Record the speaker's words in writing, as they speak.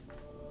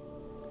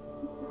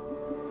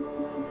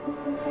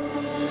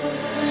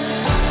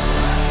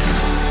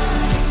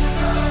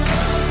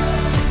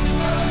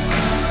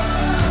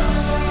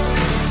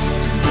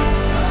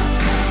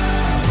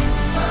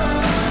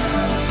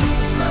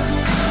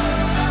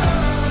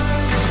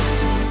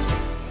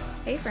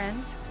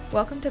friends.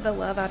 Welcome to the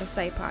Love Out of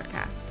Sight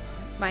podcast.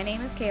 My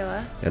name is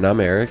Kayla. And I'm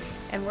Eric.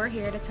 And we're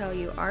here to tell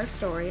you our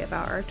story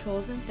about our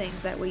tools and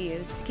things that we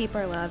use to keep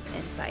our love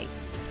in sight.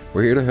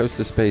 We're here to host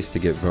a space to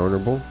get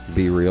vulnerable,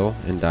 be real,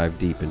 and dive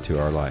deep into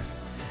our life.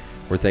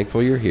 We're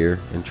thankful you're here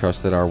and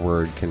trust that our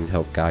word can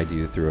help guide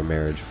you through a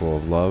marriage full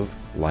of love,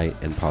 light,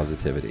 and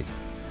positivity.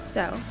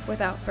 So,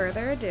 without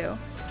further ado,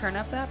 turn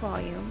up that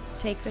volume,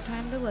 take the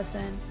time to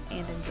listen,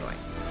 and enjoy.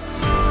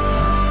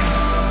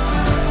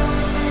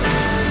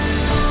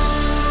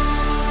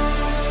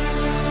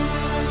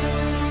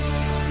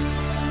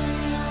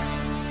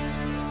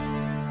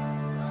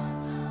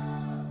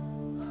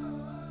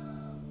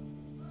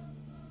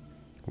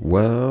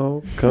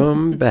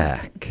 Welcome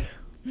back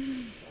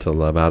to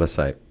Love Out of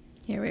Sight.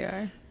 Here we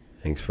are.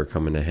 Thanks for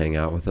coming to hang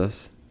out with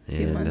us. A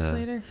few months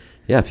later.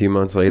 Yeah, a few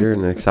months later,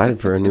 and excited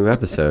for a new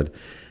episode.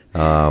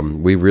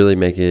 We really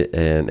make it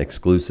an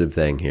exclusive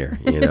thing here,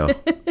 you know.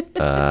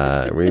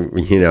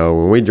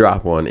 When we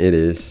drop one, it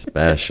is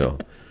special.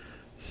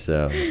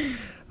 So,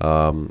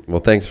 well,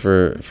 thanks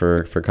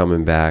for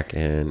coming back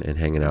and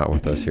hanging out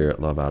with us here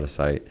at Love Out of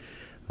Sight.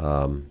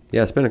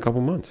 Yeah, it's been a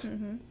couple months.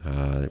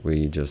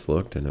 We just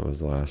looked, and it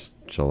was last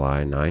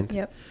July 9th.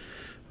 Yep.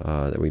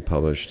 That we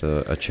published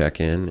a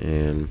check-in,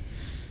 and,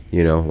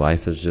 you know,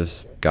 life has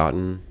just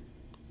gotten...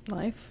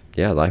 Life?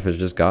 Yeah, life has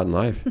just gotten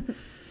life.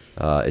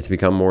 It's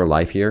become more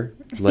life-ier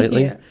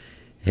lately. Yeah.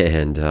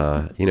 And,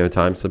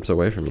 time slips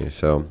away from you.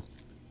 So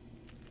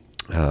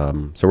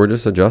we're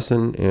just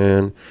adjusting,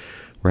 and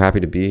we're happy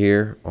to be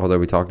here. Although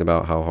we talked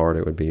about how hard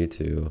it would be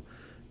to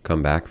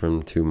come back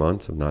from 2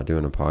 months of not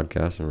doing a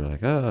podcast, and we're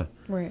like,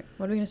 Right.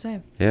 What are we going to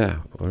say?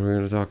 Yeah, what are we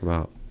going to talk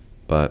about?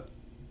 But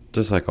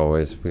just like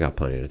always, we got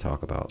plenty to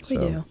talk about. We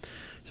do.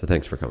 So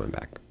thanks for coming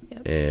back.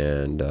 Yep.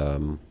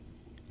 And,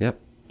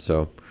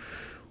 so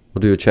we'll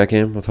do a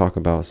check-in. We'll talk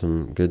about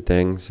some good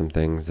things, some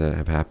things that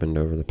have happened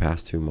over the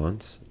past 2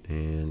 months.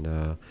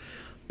 And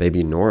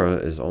baby Nora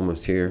is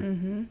almost here.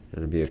 Mm-hmm.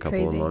 It'll be a couple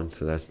crazy. of months,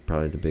 so that's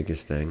probably the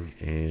biggest thing.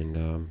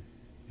 And,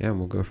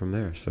 we'll go from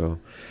there. So...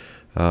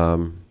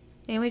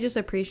 and we just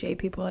appreciate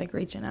people like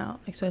reaching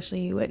out,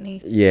 especially you,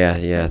 Whitney.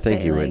 Yeah.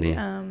 Thank you, Whitney.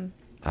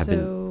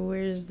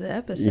 Where's the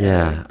episode?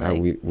 Yeah,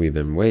 we've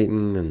been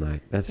waiting, and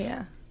like that's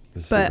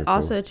But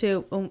also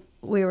cool. too,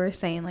 we were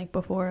saying like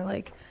before,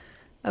 like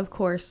of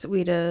course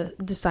we'd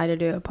decided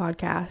to do a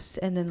podcast,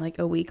 and then like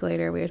a week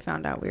later we had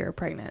found out we were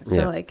pregnant.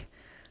 So like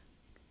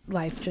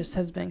life just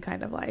has been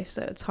kind of life.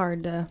 So it's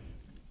hard to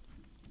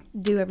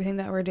do everything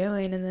that we're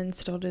doing and then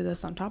still do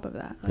this on top of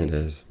that. Like,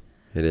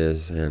 It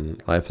is,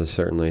 and life has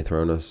certainly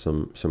thrown us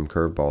some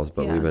curveballs,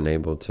 but we've been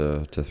able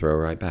to throw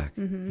right back,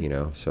 you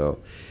know,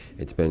 so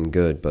it's been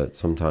good, but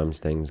sometimes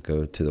things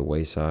go to the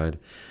wayside,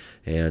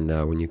 and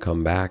when you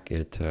come back,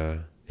 it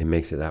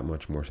makes it that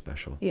much more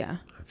special. Yeah.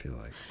 I feel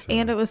like. So.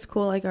 And it was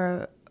cool, like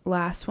our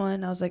last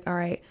one, I was like, all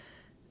right,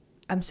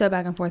 I'm so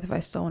back and forth if I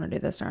still want to do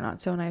this or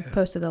not. So when I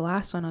posted the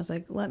last one, I was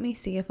like, let me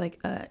see if like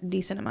a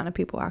decent amount of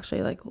people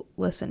actually like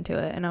listen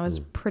to it. And I was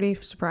pretty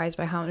surprised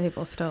by how many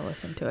people still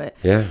listen to it.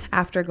 Yeah.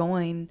 After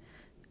going,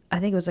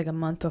 I think it was like a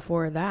month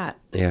before that,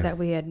 that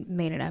we had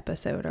made an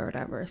episode or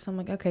whatever. So I'm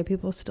like, okay,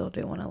 people still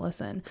do want to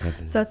listen.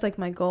 So that's like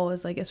my goal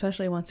is like,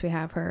 especially once we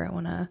have her, I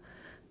want to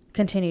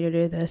continue to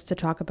do this to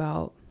talk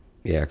about.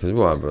 Yeah, because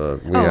we'll have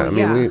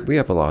we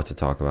have a lot to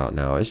talk about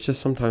now. It's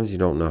just sometimes you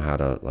don't know how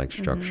to like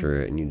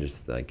structure it, and you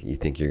just like you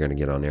think you're going to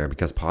get on air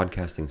because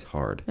podcasting's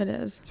hard. It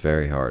is. It's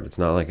very hard. It's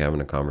not like having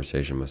a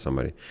conversation with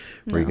somebody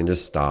where you can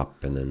just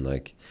stop and then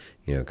like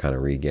kind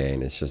of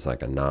regain. It's just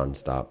like a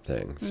nonstop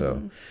thing.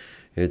 So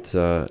it's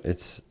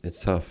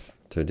tough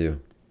to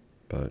do,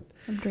 but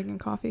I'm drinking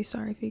coffee.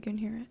 Sorry if you can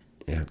hear it.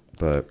 Yeah,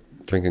 but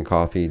drinking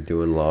coffee,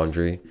 doing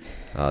laundry.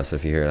 So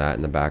if you hear that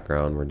in the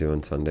background, we're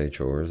doing Sunday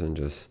chores and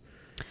just.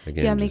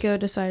 Again, Miko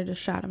decided to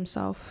shot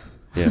himself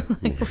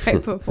like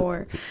right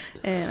before,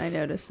 and I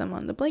noticed some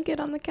on the blanket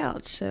on the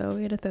couch, so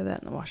we had to throw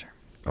that in the washer.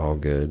 All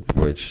good,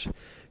 which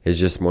is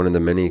just one of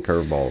the many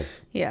curveballs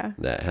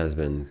that has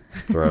been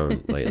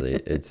thrown lately.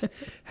 It's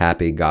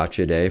Happy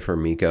Gotcha Day for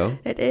Miko.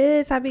 It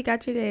is Happy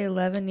Gotcha Day.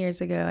 11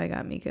 years ago, I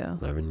got Miko.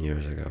 11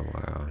 years ago,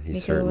 wow.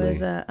 Miko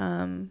was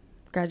a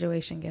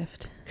graduation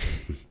gift.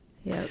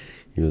 Yep.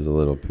 He was a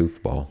little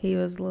poof ball. He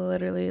was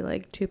literally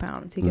like 2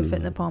 pounds. He could fit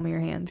in the palm of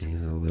your hands.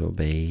 He's a little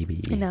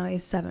baby. And now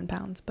he's 7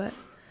 pounds, but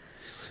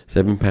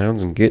 7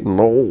 pounds and getting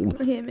old.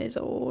 Him is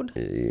old.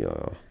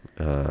 Yeah.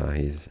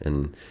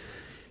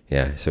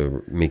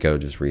 So Miko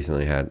just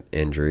recently had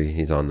injury.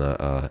 He's on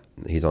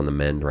the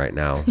mend right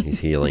now. He's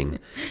healing.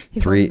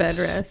 He's on bed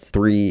rest.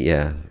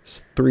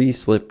 3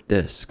 slip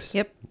discs.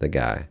 Yep. The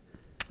guy.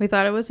 We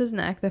thought it was his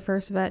neck. The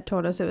first vet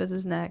told us it was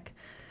his neck.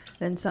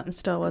 Then something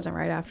still wasn't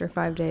right after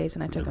 5 days,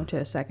 and I took him to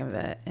a second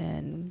vet,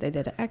 and they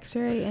did an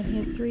X-ray,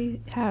 and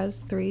he has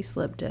 3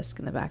 slip discs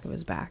in the back of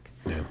his back.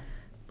 Yeah.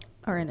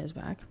 Or in his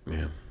back.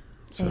 Yeah.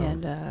 So.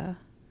 And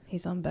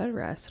he's on bed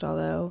rest,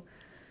 although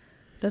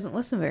doesn't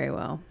listen very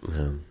well.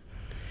 Yeah.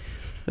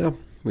 Well,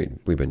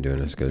 we've been doing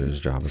as good as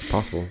job as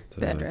possible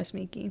bed rest,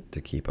 Mickey, to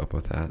keep up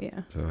with that.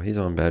 Yeah. So he's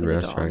on bed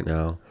rest right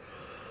now,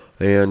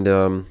 and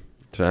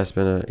So that's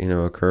been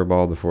a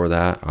curveball. Before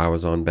that, I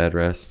was on bed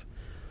rest.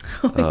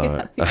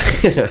 Oh,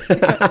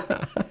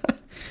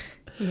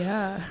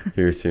 yeah.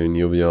 Here soon,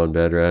 you'll be on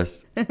bed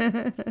rest.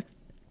 So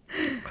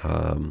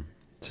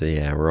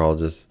yeah, we're all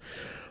just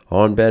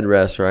on bed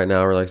rest right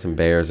now. We're like some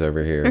bears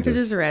over here.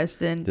 Just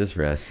resting. Just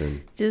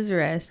resting.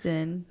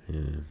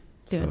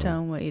 Yeah.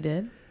 Tell them what you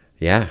did.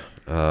 Yeah.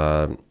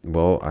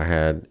 Well, I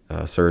had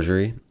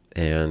surgery,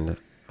 and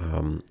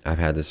I've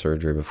had this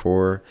surgery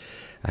before.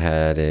 I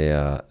had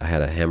a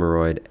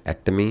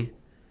hemorrhoidectomy.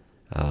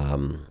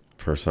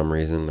 For some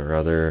reason or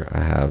other,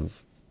 I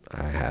have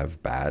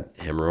bad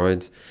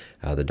hemorrhoids.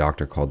 The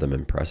doctor called them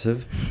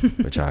impressive,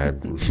 which I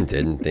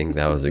didn't think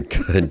that was a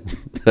good.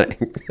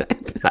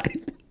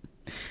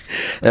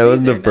 That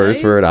wasn't the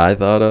first word I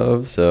thought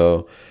of.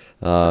 So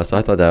I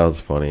thought that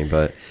was funny,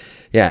 but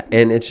yeah,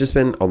 and it's just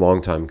been a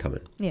long time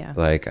coming. Yeah,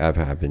 like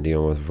I've been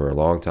dealing with it for a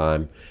long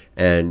time,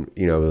 and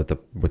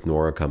with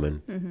Nora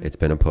coming, it's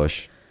been a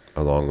push,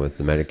 along with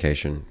the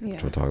medication,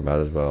 which we'll talk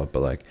about as well.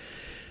 But like.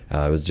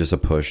 It was just a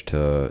push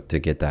to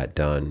get that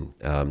done,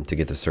 to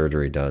get the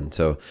surgery done.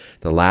 So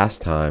the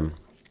last time,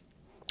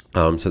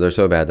 so they're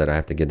so bad that I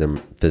have to get them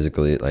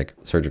physically, like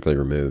surgically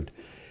removed,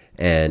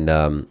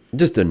 and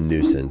just a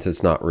nuisance.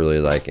 It's not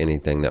really like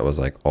anything that was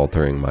like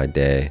altering my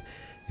day.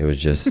 It was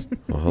just,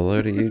 well,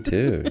 hello to you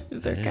too.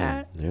 There's our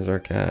cat. There's our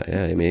cat.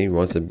 Yeah, I mean,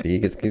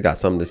 he's got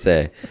something to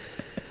say.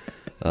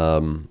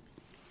 And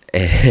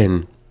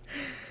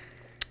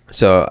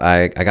so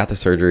I got the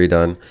surgery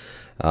done,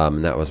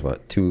 and that was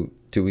what, 2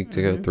 weeks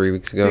ago, 3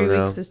 weeks ago 3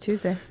 now. weeks is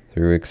Tuesday.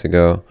 3 weeks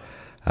ago.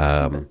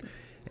 And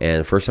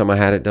the first time I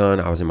had it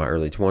done, I was in my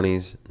early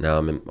 20s. Now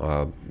I'm in,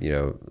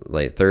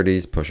 late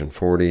 30s, pushing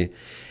 40.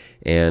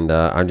 And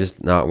I'm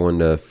just not one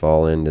to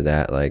fall into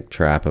that like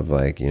trap of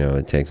like,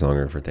 it takes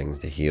longer for things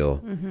to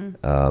heal.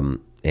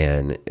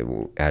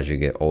 As you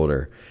get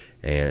older,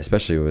 and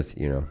especially with,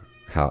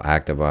 how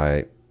active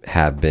I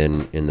have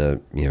been in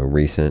the,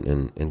 recent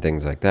and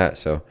things like that.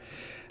 So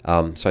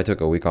I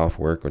took a week off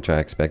work, which I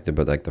expected,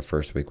 but like the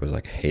first week was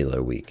like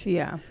Halo week.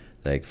 Yeah.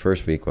 Like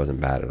first week wasn't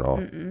bad at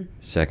all.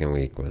 Second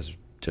week was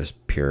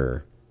just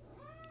pure.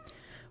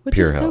 Which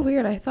is so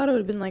weird. I thought it would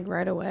have been like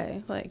right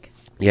away. Like.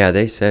 Yeah,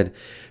 they said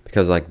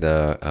because like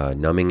the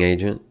numbing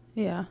agent.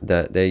 Yeah.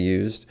 That they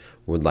used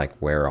would like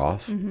wear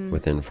off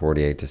within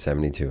 48 to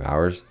 72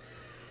 hours,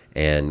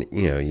 and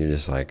you're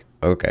just like,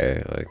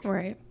 okay, like.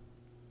 Right.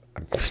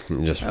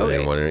 Just went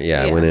in one ear.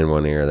 Yeah, I went in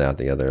one ear, out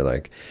the other.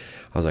 Like.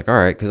 I was like, all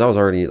right, because I was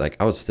already, like,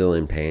 I was still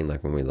in pain,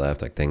 like, when we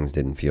left, like, things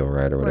didn't feel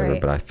right or whatever,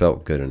 but I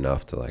felt good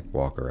enough to, like,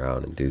 walk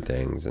around and do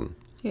things, and,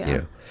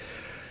 and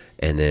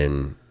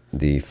then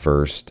the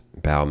first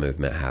bowel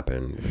movement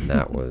happened, and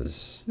that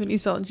was... When you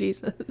saw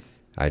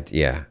Jesus. I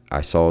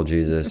saw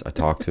Jesus, I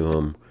talked to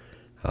him,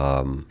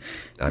 I mean,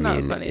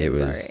 funny, it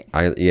was...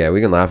 Sorry.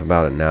 We can laugh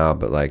about it now,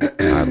 but, like,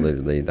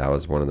 that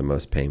was one of the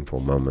most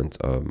painful moments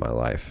of my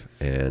life,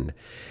 and...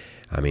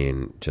 I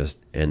mean, just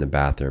in the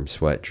bathroom,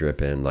 sweat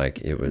dripping, like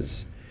it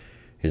was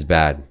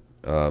bad.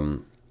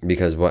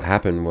 Because what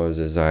happened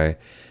was I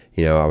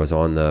was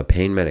on the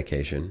pain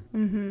medication,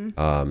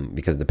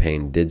 because the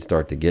pain did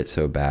start to get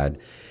so bad.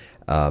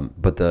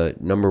 But the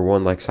number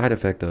one like side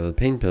effect of the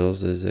pain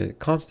pills is it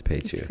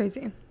constipates you. It's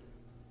crazy.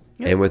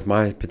 Yep. And with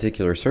my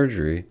particular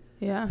surgery,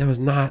 that was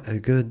not a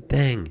good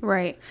thing.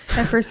 Right.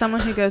 And for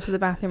someone who goes to the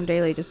bathroom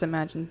daily, just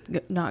imagine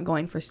not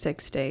going for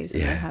 6 days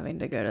and then having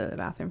to go to the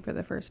bathroom for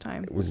the first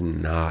time. It was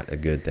not a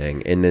good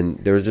thing. And then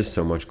there was just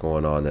so much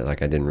going on that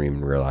like I didn't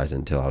even realize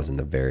until I was in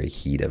the very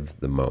heat of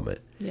the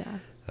moment. Yeah.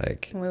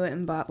 Like. And we went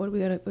and bought, we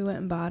went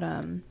and bought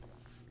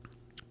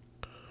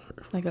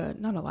like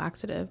not a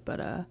laxative,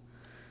 but I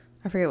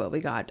forget what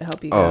we got to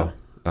help you go.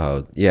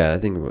 Oh, yeah, I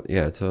think,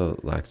 it's a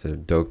laxative,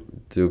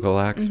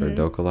 Ducalax or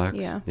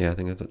Docalax. Yeah, I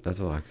think that's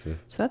a laxative.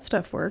 So that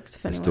stuff works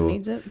if anyone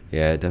needs it.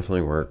 Yeah, it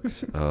definitely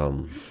works.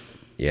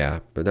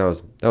 But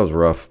that was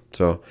rough.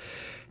 So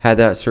had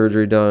that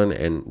surgery done,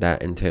 and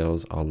that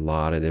entails a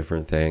lot of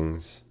different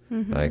things.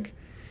 Like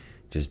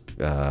just,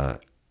 and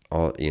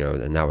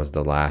that was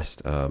the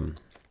last, I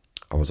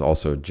was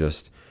also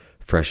just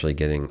freshly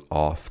getting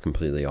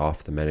completely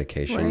off the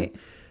medication,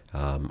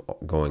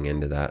 going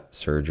into that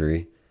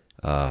surgery.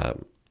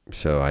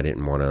 So I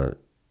didn't want to,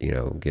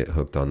 get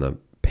hooked on the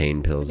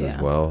pain pills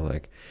as well.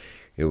 Like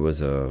it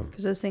was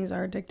because those things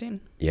are addicting.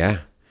 Yeah.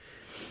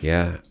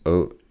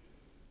 Oh,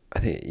 I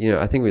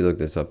think we looked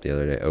this up the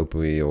other day.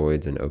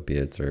 Opioids and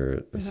opiates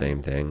are the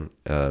same thing.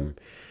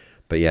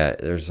 But yeah,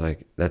 there's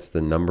like, that's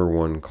the number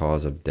one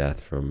cause of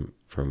death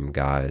from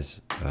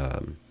guys,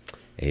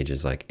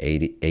 ages like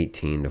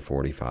 18 to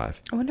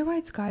 45. I wonder why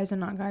it's guys and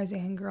not guys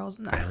and girls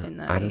in that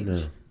age. I don't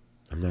know.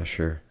 I'm not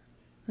sure.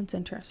 That's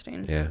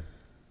interesting. Yeah,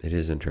 it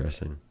is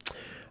interesting.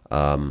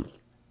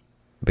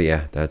 But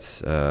yeah,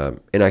 that's,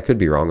 and I could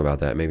be wrong about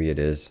that. Maybe it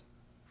is.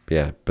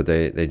 Yeah, but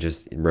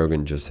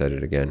Rogan just said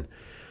it again.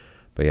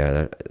 But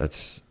yeah,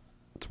 it's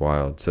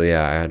wild. So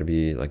yeah, I had to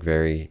be like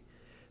very,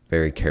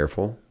 very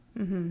careful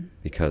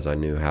because I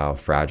knew how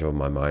fragile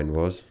my mind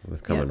was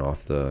with coming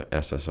off the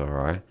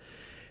SSRI.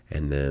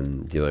 and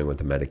then dealing with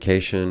the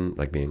medication,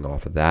 like being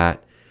off of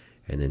that,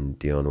 and then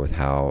dealing with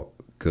how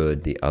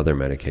good the other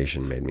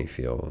medication made me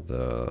feel,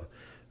 the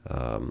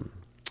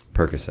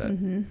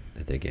Percocet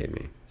that they gave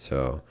me.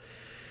 So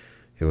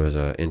it was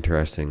an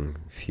interesting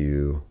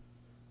few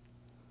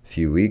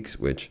weeks,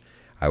 which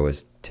I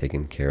was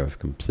taken care of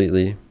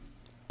completely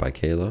by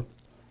Kayla.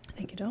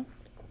 Thank you, Dom.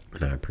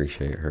 And I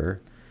appreciate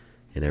her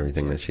and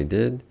everything that she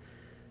did,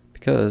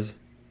 because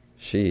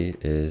she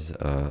is,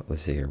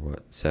 let's see here,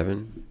 what,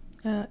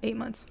 8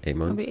 months. 8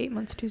 months? It'll be 8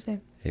 months Tuesday.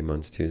 8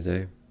 months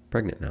Tuesday.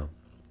 Pregnant now.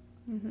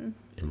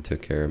 And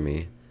took care of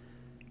me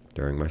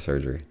during my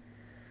surgery.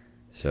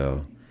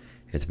 So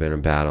it's been a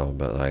battle,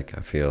 but like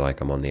I feel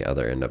like I'm on the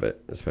other end of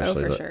it,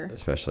 especially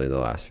especially the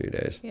last few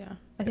days. Yeah.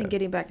 I think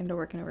getting back into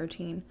work in a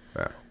routine.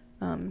 Yeah.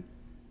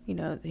 You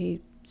know,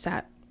 he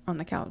sat on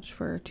the couch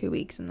for 2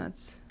 weeks, and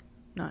that's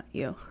not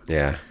you.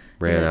 Yeah.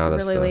 Ran out of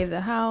really stuff. Leave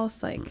the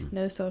house, like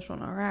no social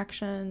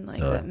interaction, like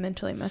that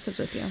mentally messes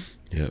with you.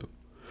 Yeah.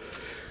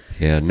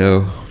 Yeah,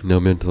 so, no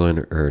mental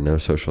no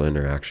social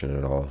interaction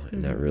at all,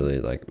 and that really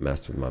like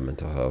messed with my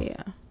mental health.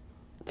 Yeah.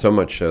 So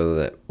much so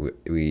that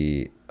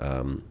we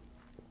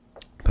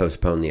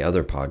postponed the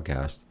other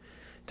podcast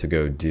to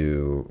go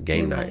do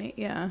game night.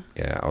 Yeah.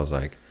 Yeah, I was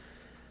like,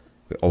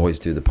 we always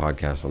do the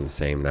podcast on the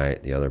same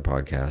night, the other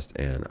podcast,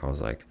 and I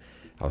was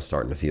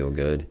starting to feel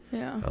good.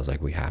 Yeah. I was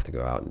like, we have to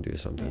go out and do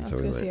something. Yeah, so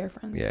we go went, see our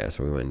friends. Yeah,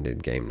 so we went and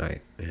did game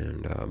night,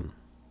 and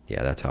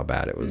yeah, that's how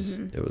bad it was.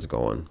 It was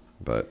going,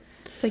 but.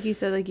 It's like you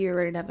said, like you were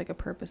ready to have like a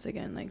purpose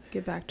again, like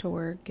get back to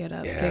work, get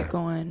up, get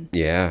going.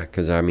 Yeah,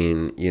 because I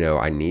mean, you know,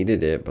 I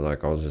needed it, but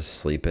like I was just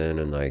sleeping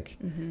and like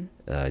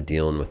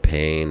dealing with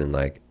pain and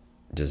like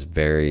just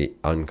very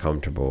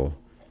uncomfortable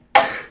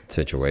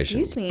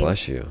situations. Excuse me.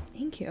 Bless you.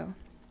 Thank you.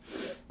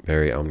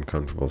 Very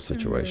uncomfortable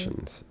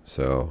situations.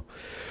 So,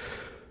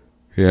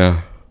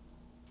 yeah,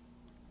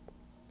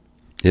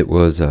 it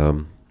was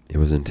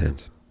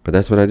intense, but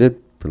that's what I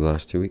did for the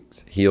last 2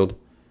 weeks. Healed.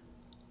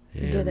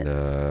 And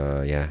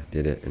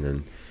did it, and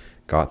then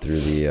got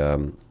through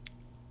the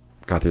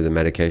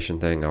medication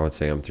thing. I would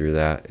say I'm through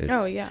that. It's,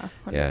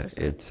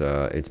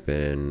 100%. It's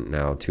been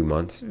now 2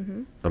 months.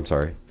 I'm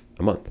sorry,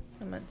 a month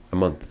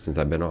since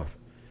I've been off.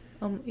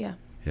 Yeah.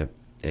 Yep.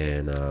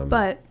 And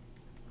but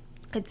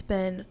it's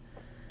been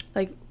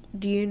like,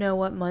 do you know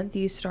what month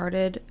you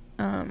started?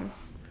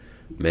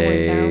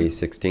 May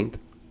 16th.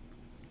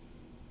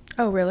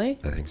 Oh, really?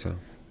 I think so.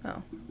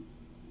 Oh.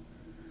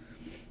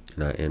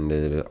 And I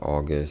ended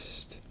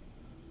August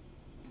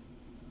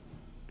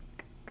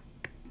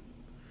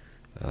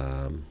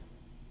 12th.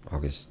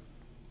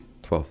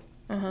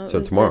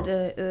 So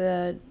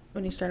tomorrow.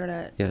 When you started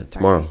at. Yeah,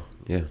 tomorrow.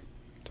 Yeah,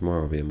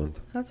 tomorrow will be a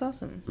month. That's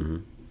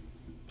awesome.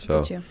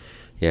 So,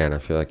 yeah, and I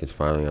feel like it's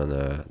finally on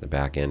the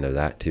back end of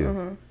that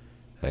too,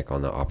 like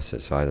on the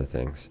opposite side of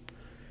things.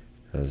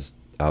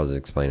 I was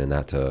explaining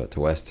that to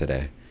Wes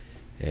today,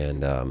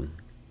 and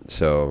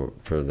so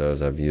for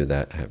those of you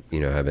that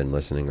have been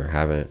listening or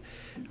haven't,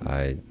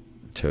 I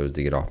chose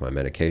to get off my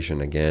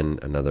medication again.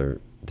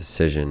 Another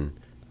decision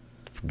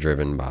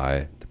driven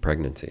by the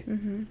pregnancy,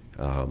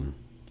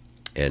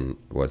 and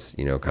what's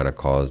kind of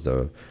caused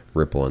a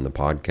ripple in the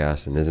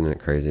podcast. And isn't it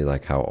crazy,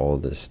 like how all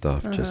this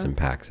stuff just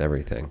impacts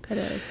everything? It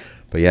is.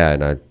 But yeah,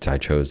 and I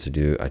chose to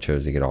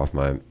get off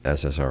my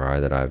SSRI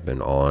that I've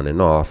been on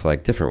and off,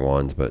 like different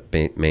ones, but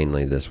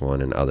mainly this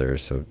one and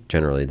others. So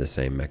generally the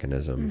same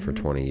mechanism for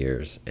 20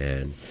 years.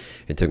 And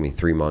it took me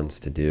 3 months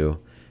to do,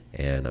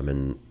 and I'm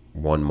in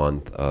 1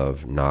 month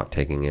of not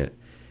taking it.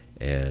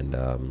 And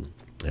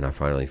I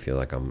finally feel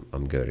like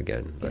I'm good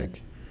again. Good.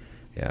 Like,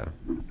 yeah.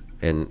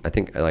 And I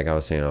think, like I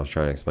was saying, I was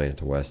trying to explain it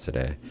to Wes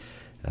today.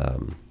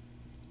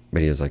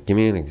 But he was like, give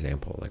me an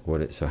example. Like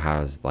so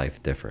how is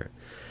life different?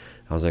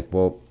 I was like,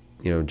 well,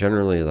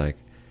 generally, like,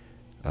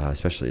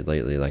 especially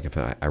lately, like if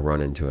I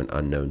run into an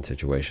unknown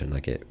situation,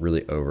 like it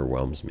really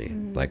overwhelms me,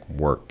 like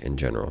work in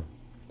general,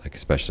 like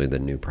especially the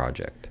new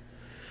project.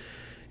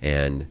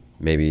 And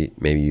maybe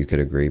you could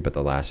agree, but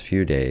the last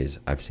few days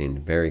I've seemed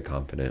very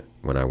confident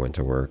when I went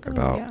to work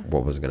about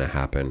what was going to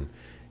happen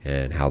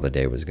and how the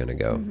day was going to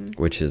go,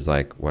 which is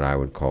like what I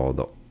would call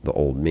the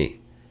old me.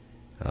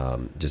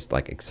 Just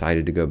like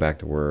excited to go back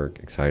to work,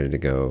 excited to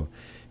go,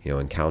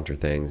 encounter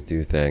things,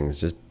 do things,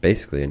 just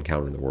basically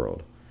encounter the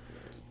world.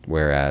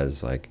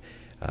 Whereas like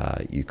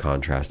you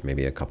contrast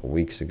maybe a couple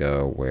weeks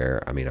ago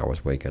where, I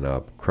was waking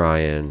up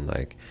crying,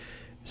 like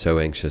so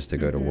anxious to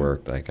go to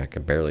work, like I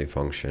could barely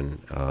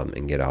function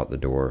and get out the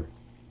door.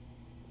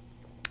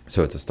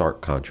 So it's a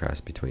stark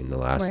contrast between the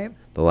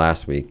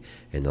last week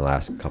and the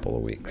last couple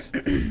of weeks.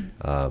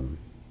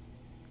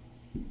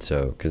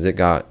 So because it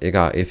got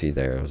iffy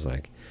there. I was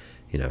like,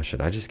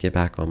 should I just get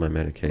back on my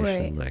medication?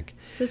 Right. Like,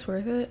 is this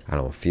worth it? I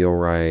don't feel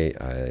right.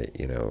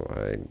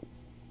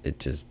 It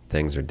just,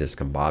 things are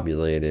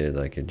discombobulated.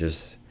 Like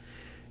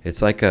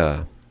it's like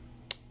a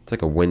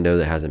window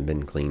that hasn't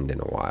been cleaned in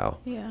a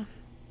while. Yeah.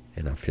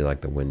 And I feel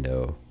like the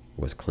window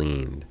was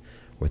cleaned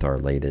with our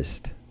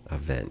latest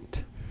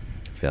event.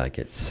 I feel like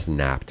it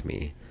snapped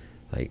me,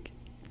 like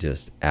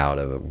just out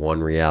of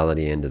one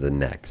reality into the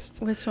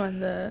next. Which one?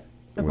 The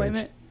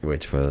appointment?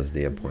 Which was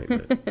the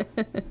appointment.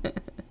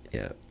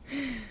 Yeah.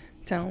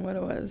 Tell them what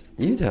it was.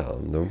 You tell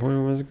them. The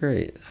appointment was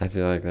great. I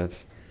feel like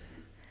that's...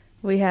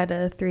 We had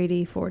a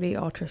 3D 4D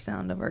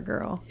ultrasound of our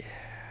girl. Yeah.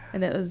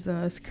 And it was the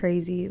most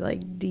crazy,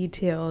 like,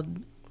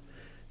 detailed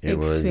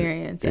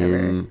experience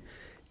ever.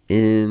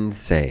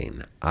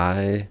 Insane.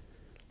 I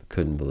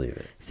couldn't believe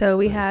it. So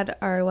we had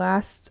our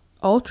last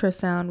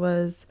ultrasound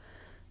was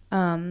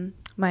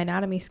my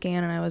anatomy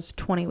scan, and I was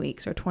 20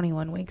 weeks or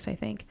 21 weeks, I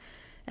think.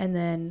 And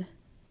then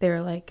they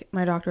were like,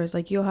 my doctor was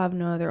like, you'll have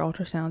no other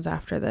ultrasounds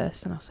after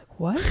this. And I was like,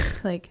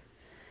 what? Like,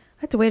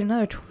 I have to wait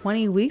another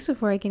 20 weeks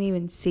before I can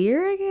even see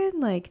her again?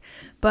 Like,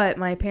 but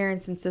my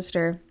parents and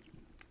sister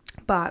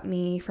bought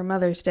me for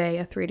Mother's Day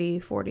a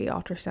 3D 4D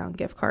ultrasound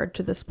gift card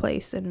to this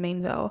place in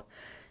Mainville.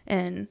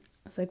 And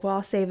I was like, well,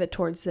 I'll save it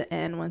towards the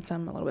end once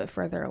I'm a little bit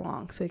further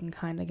along so we can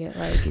kind of get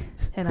like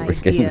an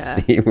idea.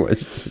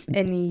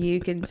 And you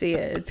can see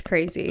it. It's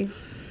crazy.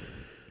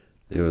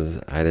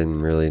 I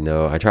didn't really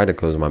know. I tried to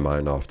close my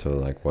mind off to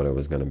like what it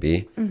was going to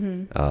be.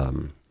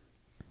 Mm-hmm.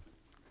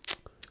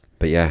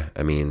 But yeah,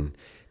 I mean,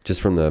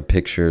 just from the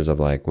pictures of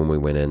like when we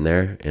went in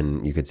there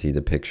and you could see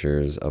the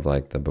pictures of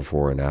like the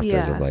before and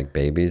afters of like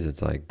babies.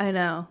 It's like, I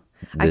know.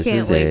 I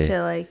can't wait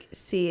to like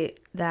see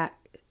that,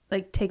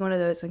 like take one of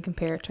those and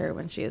compare it to her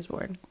when she is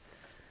born.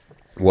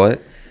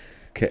 What?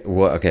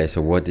 Okay.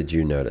 So what did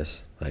you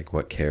notice? Like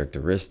what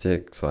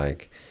characteristics?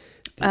 Like,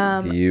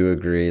 do you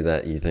agree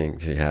that you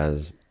think she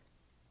has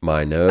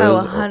my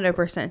nose? Oh,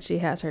 100% she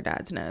has her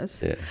dad's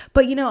nose. Yeah.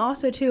 But you know,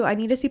 also too, I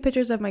need to see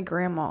pictures of my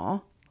grandma.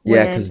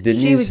 Yeah, because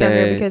didn't you say... She was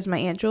younger, because my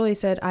Aunt Julie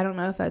said, I don't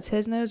know if that's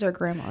his nose or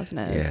grandma's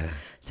nose. Yeah.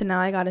 So now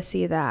I got to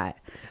see that.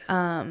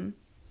 And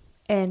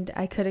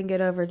I couldn't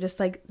get over just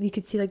like, you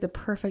could see like the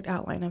perfect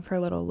outline of her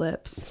little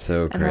lips.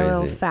 So and crazy. And her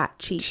little fat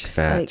cheeks.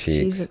 Fat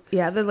cheeks.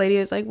 The lady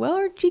was like, well,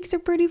 her cheeks are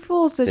pretty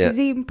full, so she's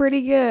eating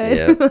pretty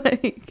good.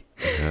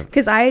 Yeah.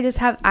 Because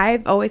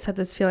I've always had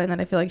this feeling that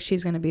I feel like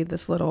she's going to be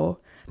this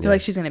little... I feel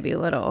like she's going to be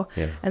little.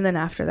 Yeah. And then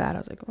after that, I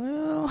was like,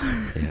 well...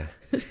 Yeah.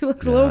 She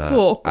looks a little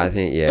full. I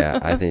think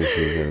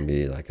she's going to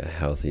be like a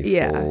healthy full.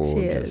 Yeah,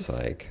 she is. Just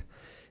like,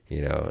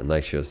 you know, and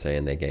like she was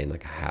saying, they gain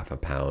like a half a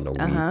pound a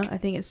week. I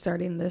think it's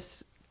starting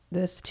this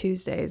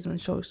Tuesday is when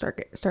she'll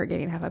start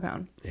gaining half a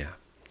pound. Yeah.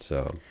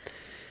 So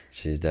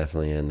she's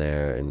definitely in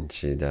there, and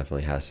she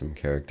definitely has some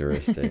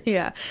characteristics.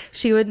 Yeah.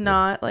 She would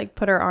not like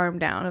put her arm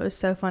down. It was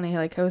so funny.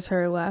 Like it was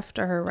her left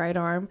or her right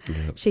arm.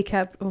 Yep. She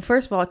kept, well,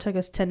 first of all, it took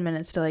us 10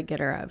 minutes to like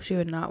get her up. She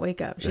would not wake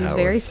up. She was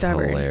very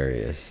stubborn.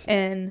 Hilarious.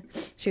 And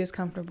she was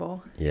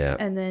comfortable. Yeah.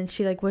 And then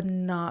she like would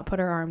not put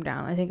her arm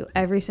down. I think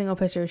every single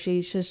picture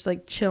she's just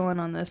like chilling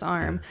on this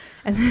arm.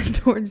 And then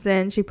towards the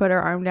end she put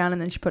her arm down,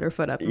 and then she put her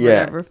foot up in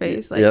front of her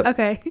face. Like,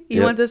 okay,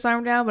 you want this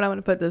arm down, but I'm going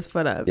to put this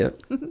foot up.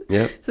 Yep.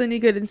 So then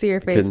you couldn't see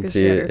her face because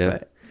she had her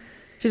foot.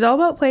 She's all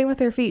about playing with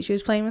her feet. She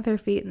was playing with her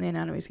feet in the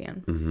anatomy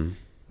scan. Mm-hmm.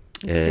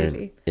 It's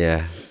crazy.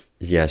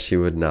 Yeah. She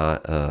would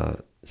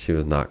not. She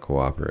was not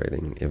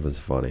cooperating. It was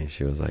funny.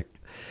 She was like,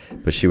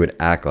 but she would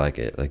act like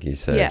it, like you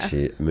said. Yeah.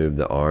 She moved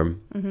the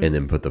arm and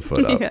then put the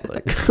foot up. Yeah.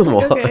 Like, come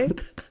on. Okay.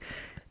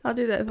 I'll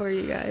do that for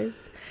you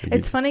guys.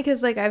 It's funny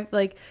because like I've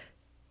like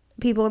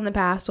people in the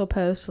past will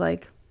post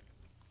like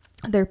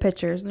their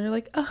pictures and they're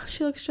like, oh,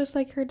 she looks just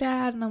like her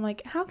dad, and I'm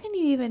like, how can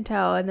you even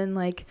tell? And then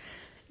like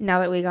now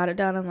that we got it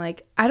done, I'm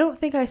like, I don't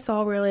think I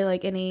saw really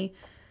like any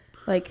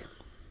like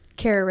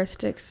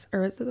characteristics,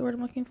 or is that the word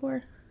I'm looking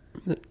for?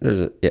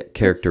 There's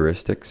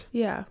characteristics.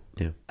 Yeah.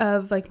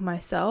 Of like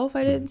myself,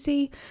 I didn't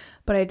see,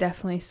 but I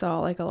definitely saw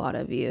like a lot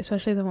of you,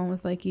 especially the one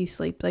with like you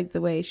sleep, like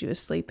the way she was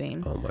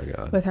sleeping. Oh my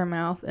god. With her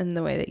mouth, and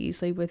the way that you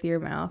sleep with your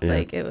mouth,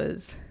 like I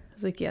was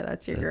like, yeah,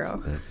 that's your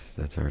girl.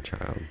 That's our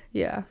child.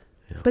 Yeah.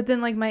 But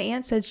then like my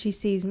aunt said she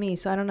sees me,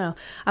 so I don't know.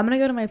 I'm gonna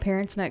go to my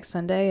parents next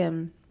Sunday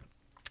and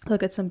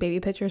look at some baby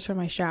pictures from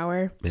my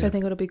shower. So I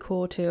think it'll be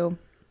cool to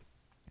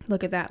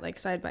look at that like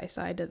side by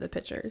side to the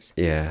pictures.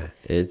 Yeah,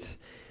 it's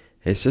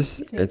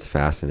just it's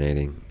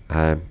fascinating.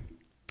 I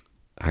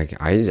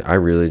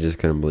really just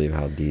couldn't believe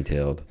how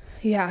detailed.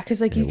 Yeah, because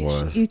like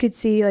you could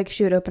see like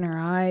she would open her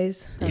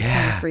eyes. That's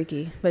kind of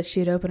freaky. But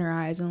she'd open her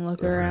eyes and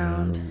look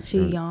around. She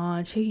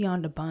yawned. She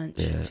yawned a bunch.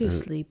 Yeah, she was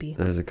sleepy.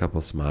 There's a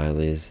couple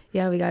smileys.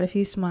 Yeah, we got a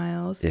few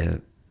smiles. Yeah,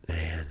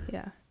 man.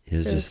 Yeah, it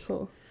was just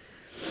cool.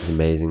 It's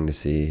amazing to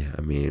see.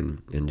 I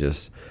mean, and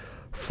just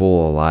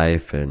full of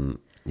life, and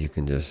you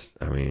can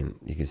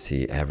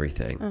see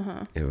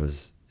everything.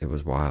 It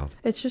was wild.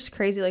 It's just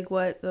crazy, like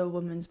what the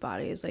woman's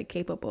body is like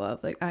capable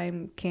of. Like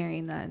I'm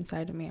carrying that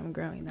inside of me. I'm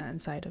growing that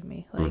inside of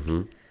me. Like,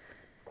 and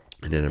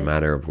in a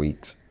matter of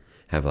weeks,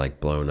 have like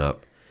blown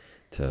up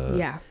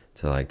to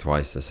like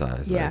twice the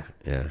size. Yeah,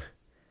 like,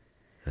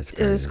 that's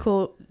crazy. It was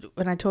cool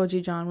when I told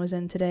you John was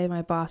in today.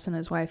 My boss and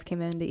his wife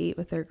came in to eat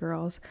with their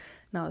girls,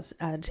 and I was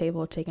at a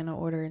table taking an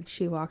order, and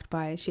she walked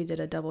by and she did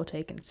a double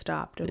take and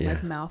stopped and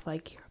like mouth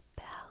like your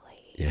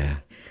belly. Yeah.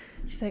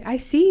 She's like, I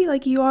see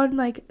like you on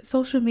like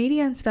social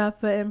media and stuff,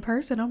 but in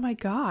person, oh my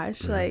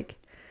gosh, like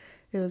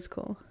it was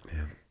cool.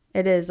 Yeah.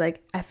 It is.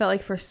 Like, I felt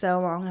like for so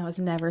long I was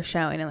never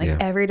showing. And,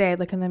 like, every day I'd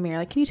look in the mirror,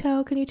 like, can you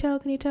tell? Can you tell?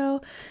 Can you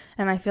tell?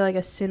 And I feel like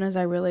as soon as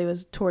I really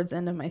was towards the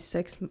end of my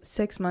 6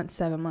 months,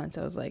 7 months,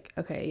 I was like,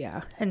 okay,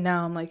 yeah. And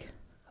now I'm, like,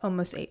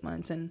 almost 8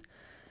 months, and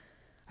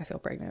I feel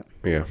pregnant.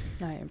 Yeah.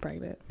 I am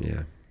pregnant.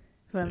 Yeah.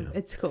 But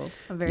it's cool.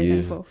 I'm very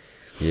thankful.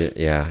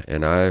 Yeah.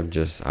 And I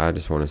just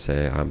want to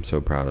say I'm so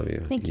proud of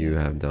you. Thank you. You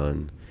have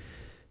done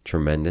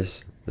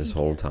tremendous this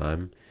whole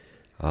time.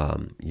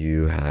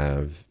 You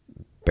have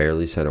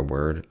barely said a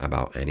word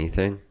about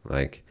anything,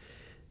 like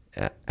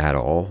at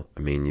all.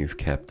 I mean, you've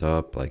kept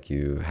up, like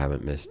you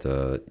haven't missed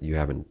a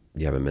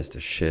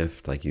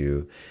shift, like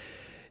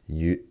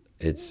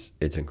it's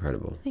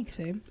incredible. Thanks,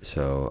 babe.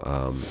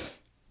 So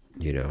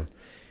you know,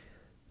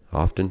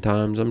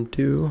 oftentimes I'm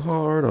too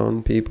hard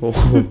on people.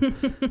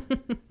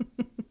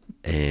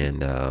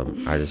 And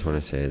I just want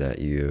to say that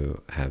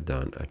you have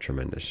done a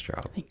tremendous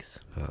job. Thanks.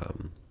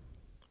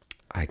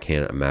 I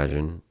can't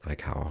imagine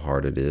like how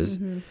hard it is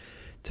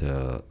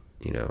to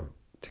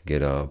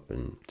get up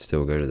and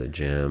still go to the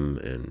gym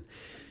and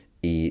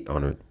eat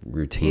on a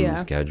routine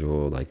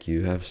schedule. Like,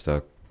 you have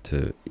stuck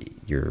to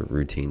your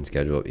routine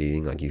schedule of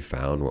eating. Like, you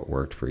found what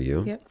worked for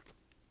you. Yep.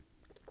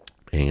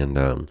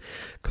 And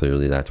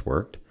clearly that's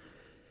worked.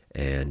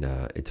 And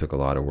it took a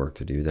lot of work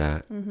to do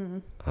that.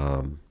 And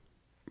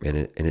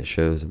it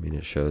shows. I mean,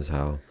 it shows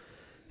how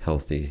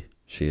healthy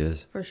she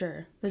is. For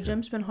sure. The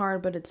gym's been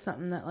hard, but it's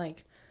something that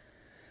like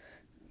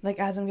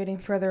as I'm getting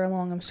further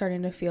along, I'm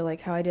starting to feel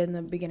like how I did in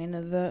the beginning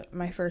of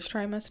my first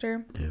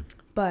trimester. Yeah.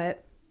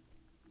 But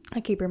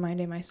I keep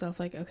reminding myself,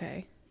 like,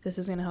 okay, this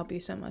is going to help you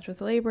so much with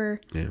labor.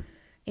 Yeah.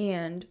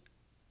 And,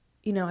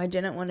 I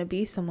didn't want to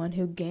be someone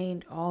who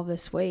gained all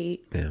this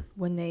weight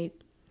when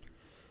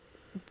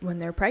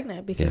they're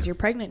pregnant, because you're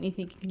pregnant and you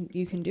think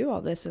you can do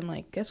all this. And,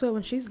 like, guess what?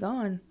 When she's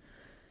gone,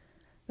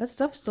 that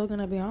stuff's still going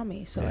to be on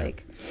me. So,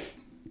 like,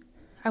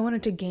 I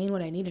wanted to gain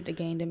what I needed to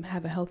gain to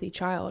have a healthy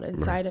child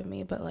inside of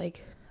me. But,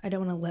 like, I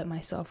don't want to let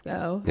myself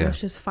go. I was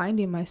just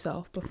finding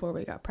myself before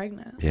we got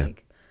pregnant. Yeah.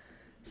 Like,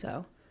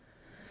 so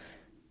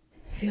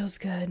it feels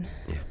good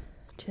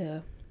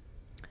to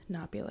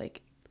not be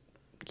like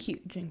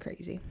huge and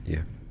crazy.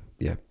 Yeah.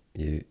 Yeah.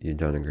 You've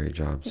done a great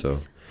job. Thanks. So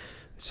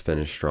it's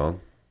finished strong.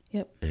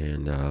 Yep.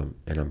 And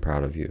I'm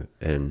proud of you.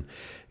 And,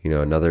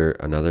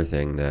 another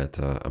thing that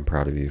I'm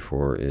proud of you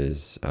for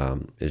is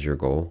your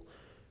goal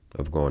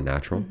of going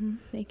natural.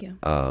 Thank you.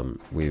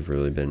 We've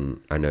really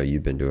been, I know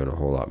you've been doing a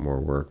whole lot more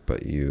work,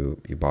 but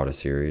you bought a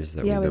series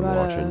that we've been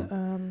watching.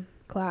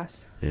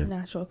 A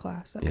natural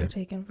class that we're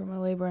taking from a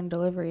labor and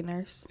delivery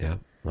nurse. Yeah.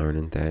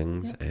 Learning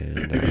things.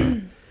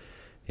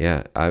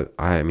 Yep. And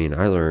I mean,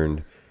 I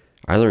learned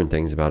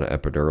things about an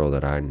epidural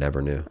that I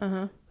never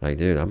knew. Like,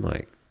 dude, I'm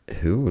like,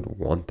 who would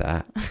want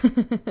that?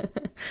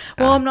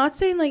 Well, I'm not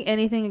saying like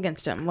anything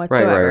against him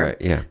whatsoever. Right.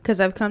 Yeah. Because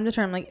I've come to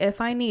terms, like, if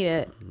I need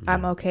it,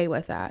 I'm okay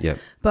with that. Yep.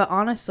 But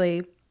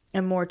honestly,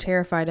 I'm more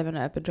terrified of an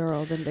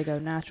epidural than to go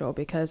natural,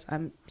 because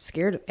I'm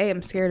scared.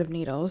 I'm scared of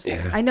needles.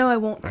 Yeah. I know I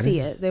won't see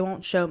it. They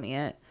won't show me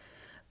it.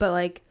 But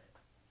like,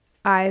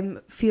 I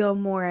feel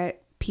more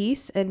at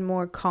peace and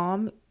more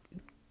calm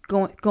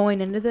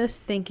going into this,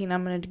 thinking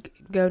I'm going to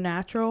go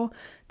natural,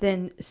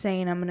 than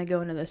saying I'm going to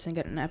go into this and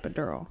get an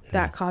epidural. Yeah.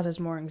 That causes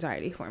more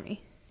anxiety for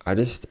me. I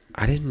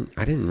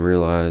didn't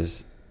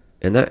realize,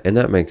 and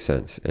that makes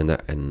sense, and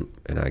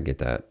I get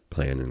that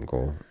plan and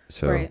goal.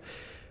 So I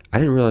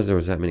didn't realize there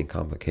was that many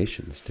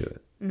complications to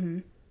it.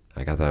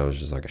 Like, I thought it was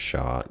just like a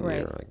shot, and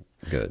like,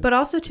 good. But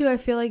also too, I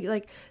feel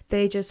like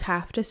they just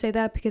have to say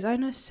that, because I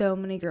know so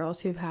many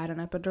girls who've had an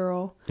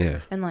epidural.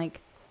 Yeah. And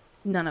like,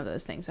 none of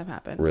those things have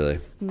happened. Really?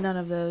 None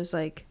of those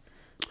like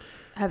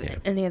have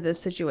any of those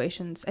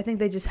situations. I think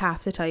they just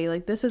have to tell you,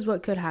 like, this is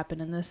what could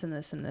happen in this and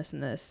this and this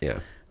and this.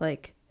 Yeah.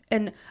 Like,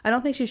 and I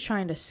don't think she's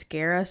trying to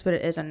scare us, but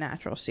it is a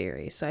natural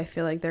series. So I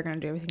feel like they're going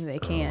to do everything they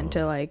can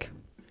to like.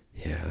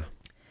 Yeah.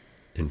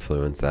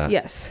 Influence that.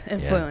 Yes.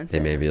 Influence it.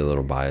 They may be a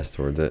little biased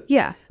towards it.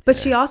 Yeah. But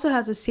she also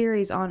has a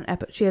series on,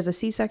 she has a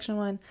C-section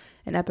one,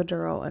 an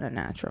epidural, and a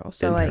natural.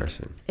 So like,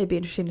 it'd be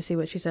interesting to see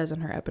what she says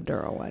in her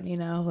epidural one,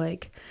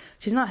 like,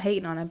 she's not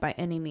hating on it by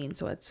any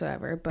means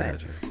whatsoever,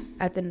 but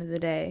at the end of the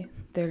day,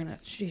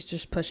 she's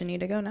just pushing you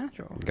to go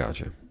natural.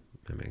 Gotcha.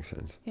 That makes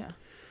sense. Yeah.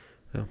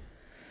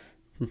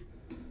 Yeah.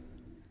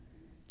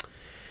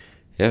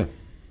 Yeah.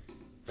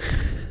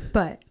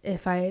 But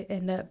if I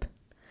end up,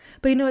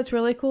 but what's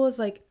really cool is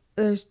like,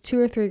 there's 2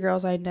 or 3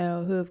 girls I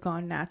know who have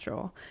gone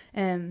natural,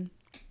 and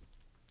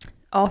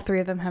all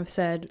 3 of them have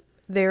said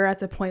they're at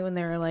the point when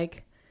they were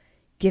like,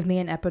 give me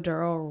an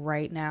epidural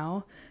right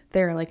now.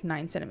 They're like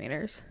 9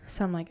 centimeters.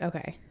 So I'm like,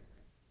 okay.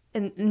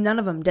 And none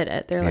of them did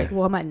it. They're like,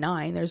 well, I'm at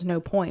 9. There's no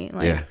point.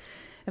 Like,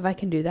 if I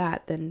can do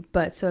that, then,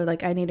 but so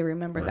like, I need to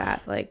remember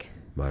that. Like,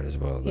 might as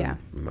well. Then. Yeah.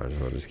 Might as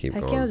well just keep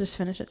going. I'll just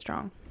finish it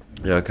strong.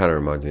 It kind of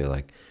reminds me of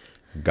like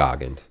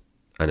Goggins.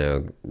 I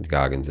know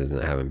Goggins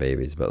isn't having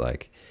babies, but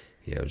like,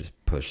 just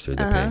push through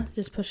the pain.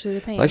 Just push through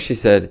the pain. Like she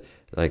said,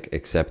 like,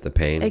 accept the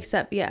pain.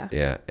 Yeah.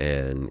 Yeah.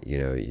 And,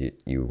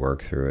 you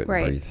work through it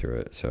and breathe through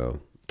it. So.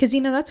 Because,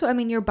 that's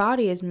what, your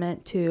body is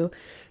meant to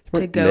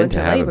to go into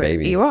have labor. A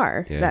baby. You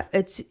are. Yeah. That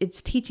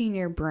it's teaching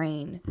your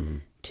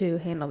brain to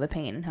handle the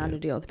pain and how to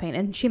deal with the pain.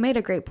 And she made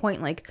a great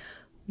point. Like,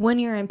 when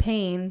you're in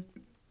pain,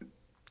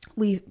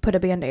 we put a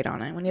Band-Aid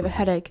on it. When you have a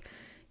headache,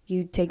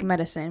 you take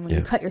medicine. When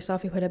you cut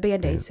yourself, you put a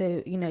Band-Aid.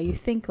 So, you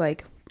think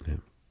like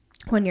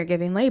when you're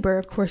giving labor,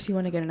 of course you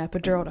want to get an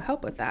epidural to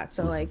help with that.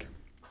 So like,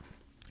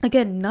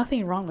 again,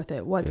 nothing wrong with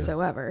it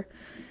whatsoever,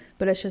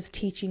 but it's just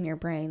teaching your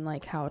brain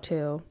like how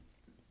to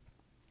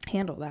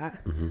handle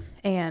that.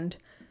 And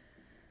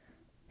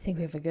I think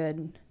we have a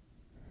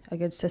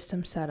good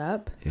system set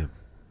up. Yeah.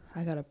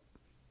 I got like,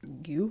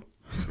 I'm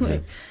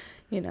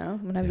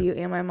gonna have you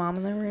and my mom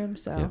in the room.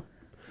 So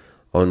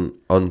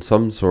on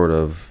some sort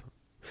of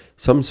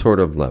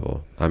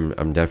level,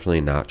 I'm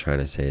definitely not trying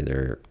to say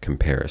they're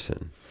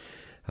comparison.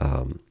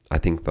 I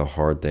think the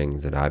hard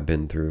things that I've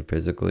been through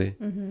physically,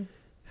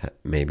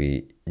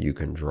 maybe you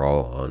can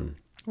draw on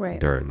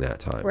during that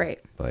time. Right.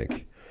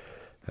 Like,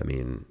 I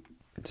mean,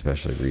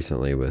 especially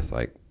recently with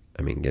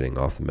getting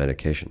off the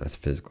medication, that's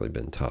physically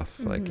been tough.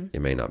 Like,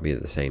 it may not be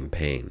the same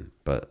pain,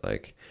 but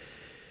like,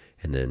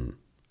 and then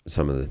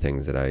some of the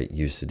things that I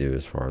used to do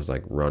as far as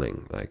like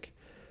running, like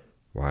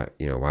why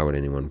would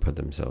anyone put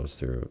themselves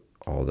through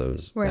all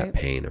that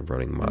pain of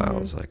running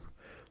miles? Like,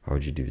 why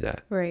would you do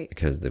that? Right.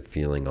 Because the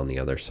feeling on the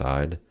other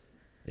side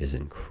is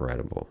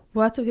incredible.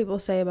 Well, that's what people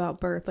say about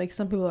birth. Like,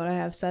 some people that I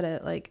have said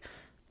it, like,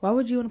 why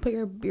would you want to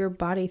put your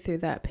body through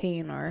that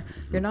pain? Or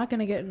you're not going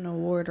to get an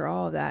award or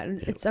all of that.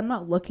 And I'm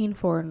not looking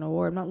for an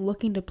award. I'm not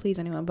looking to please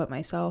anyone but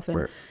myself.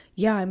 And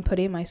I'm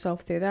putting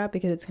myself through that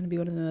because it's going to be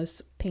one of the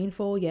most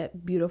painful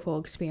yet beautiful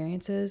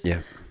experiences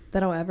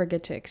that I'll ever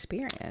get to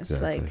experience.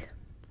 Exactly. Like,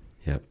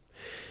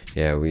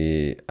 yeah,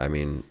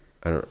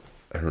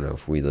 I don't know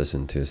if we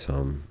listened to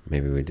some,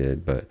 maybe we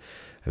did, but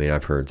I mean,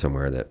 I've heard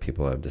somewhere that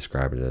people have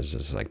described it as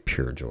just like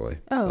pure joy.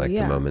 Oh, like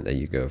the moment that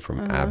you go from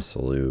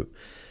absolute,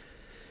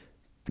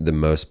 the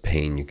most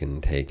pain you can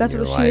take that's in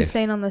your what life. she was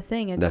saying on the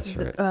thing. It's that's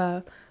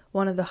right.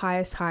 One of the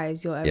highest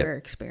highs you'll ever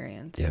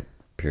experience. Yep.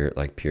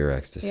 Pure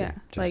ecstasy. Yeah.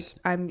 Just,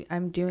 like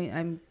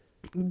I'm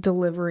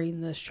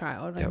delivering this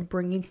child. I'm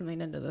bringing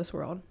something into this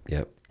world.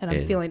 Yep. And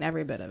I'm feeling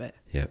every bit of it.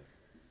 Yep.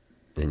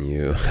 And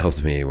you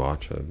helped me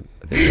watch a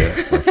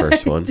video, my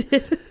first one.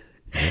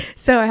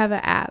 So I have an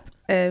app.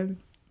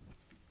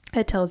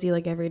 It tells you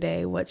like every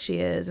day what she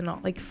is and all,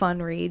 like,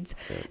 fun reads.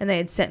 And they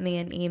had sent me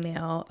an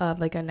email of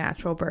like a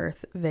natural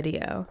birth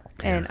video.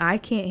 And I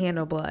can't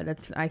handle blood.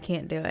 I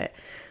can't do it.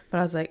 But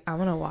I was like, I'm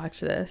gonna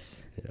watch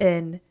this.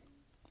 And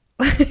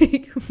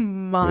like,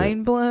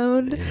 mind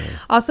blown.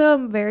 Also,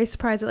 I'm very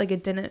surprised that like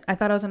it didn't. I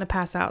thought I was gonna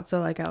pass out. So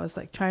like I was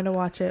like trying to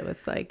watch it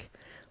with like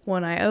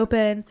one eye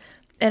open.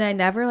 And I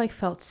never like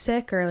felt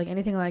sick or like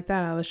anything like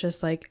that. I was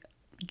just like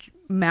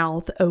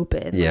mouth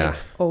open. Yeah. Like,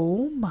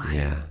 oh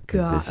my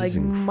God. This is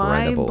like incredible.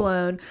 Mind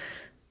blown.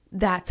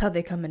 That's how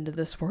they come into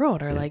this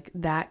world. Or like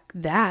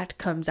that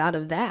comes out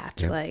of that.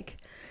 Yep. Like,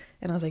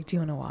 and I was like, do you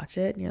want to watch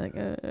it? And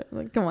you're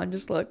like, come on,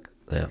 just look.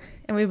 Yeah.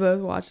 And we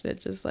both watched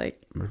it just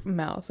like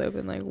mouth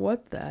open. Like,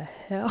 what the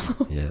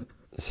hell? Yeah.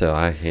 So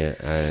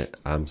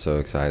I'm so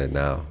excited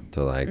now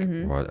to like,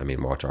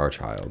 watch our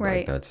child. Right.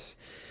 Like that's,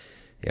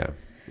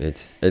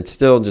 it's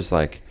still just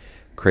like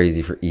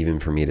crazy for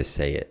me to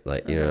say it.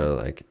 Like,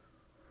 like,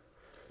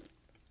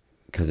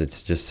 cause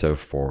it's just so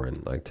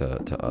foreign, like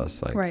to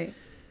us. Like, right.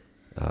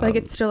 Like,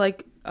 it's still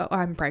like, oh,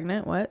 I'm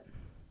pregnant. What?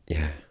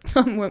 Yeah.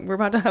 We're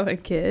about to have a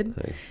kid.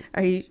 Like,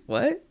 are you,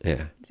 what?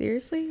 Yeah.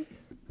 Seriously?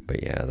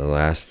 But yeah, the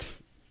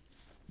last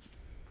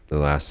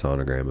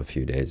sonogram a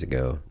few days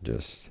ago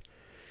just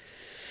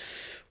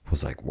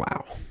was like,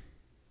 wow,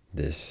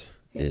 this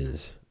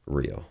is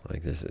real.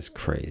 Like, this is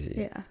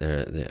crazy.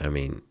 Yeah. I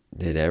mean,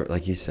 did ever,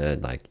 like you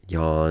said, like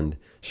yawed,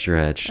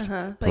 stretched,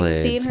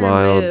 played, like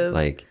smiled,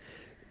 like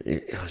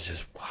it was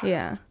just wow.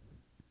 Yeah.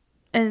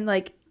 And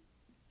like,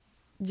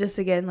 just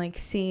again, like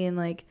seeing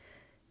like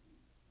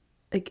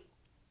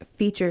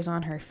features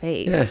on her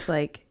face. Yeah.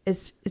 Like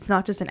it's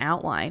not just an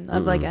outline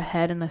of like a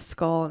head and a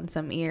skull and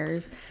some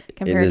ears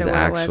compared to what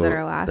it was at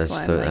our last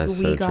one. Like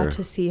we got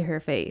to see her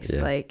face,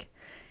 like,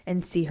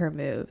 and see her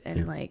move,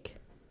 and like,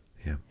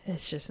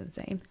 it's just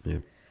insane. Yeah.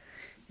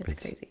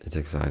 It's crazy. It's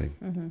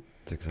exciting.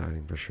 It's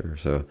exciting for sure.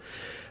 So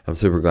I'm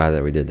super glad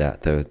that we did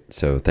that though.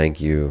 So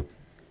thank you,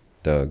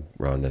 Doug,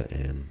 Rhonda,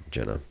 and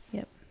Jenna.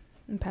 Yep.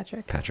 And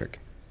Patrick.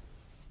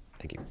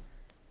 Thank you.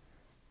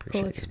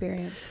 Cool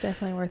experience.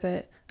 Definitely worth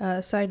it.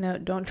 Side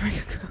note, don't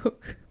drink a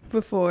Coke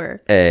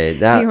before you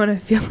want to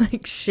feel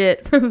like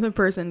shit from the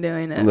person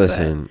doing it.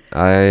 Listen,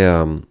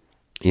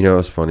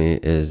 what's funny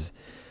is,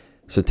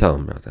 so tell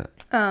them about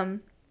that.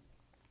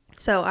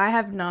 So I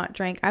have not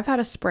drank. I've had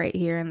a Sprite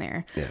here and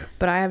there. Yeah.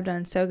 But I have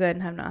done so good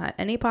and have not had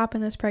any pop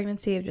in this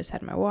pregnancy. I've just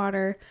had my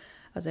water.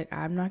 I was like,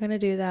 I'm not going to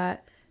do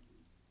that.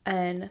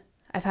 And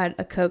I've had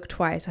a Coke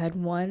twice. I had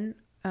one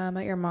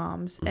at your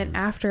mom's. And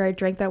after I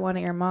drank that one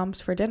at your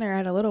mom's for dinner, I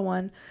had a little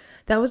one.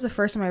 That was the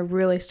first time I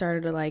really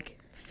started to like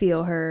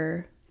feel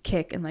her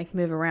kick and like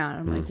move around.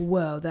 I'm like,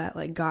 whoa, that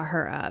like got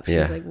her up. She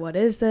was like, what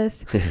is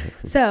this?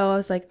 So I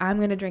was like, I'm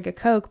going to drink a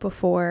Coke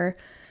before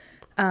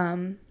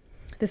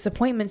this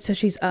appointment, so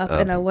she's up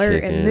and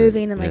alert and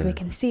moving, and like we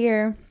can see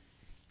her.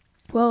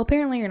 Well,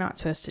 apparently you're not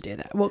supposed to do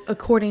that. Well,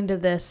 according to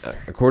this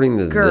according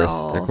to girl.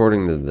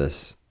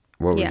 this,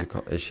 what would you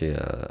call? Is she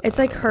it's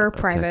like her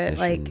private,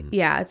 like,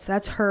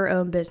 that's her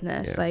own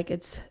business. Yeah. Like,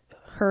 it's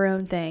her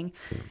own thing.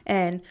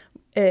 And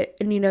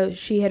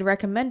she had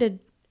recommended,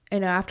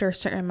 after a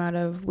certain amount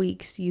of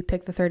weeks, you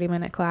pick the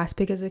 30-minute class,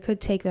 because it could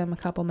take them a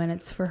couple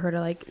minutes for her to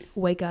like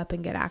wake up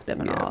and get active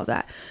and all of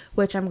that,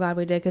 which I'm glad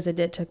we did, because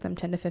it took them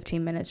 10 to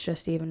 15 minutes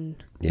just to even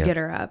get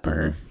her up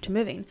or to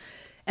moving.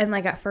 And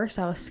like at first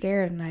I was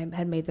scared, and I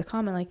had made the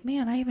comment like,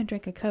 man, I even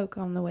drank a Coke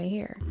on the way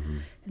here.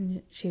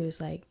 And she was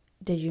like,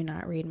 did you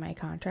not read my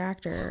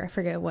contract? Or I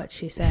forget what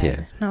she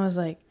said. And I was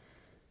like,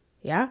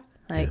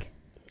 it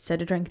said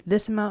to drink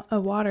this amount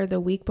of water the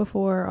week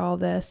before all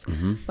this.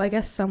 Well, I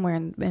guess somewhere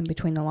in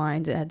between the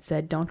lines it had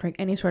said don't drink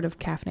any sort of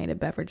caffeinated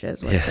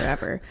beverages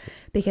whatsoever.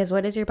 Because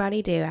what does your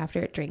body do after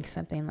it drinks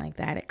something like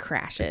that? It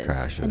crashes.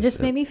 And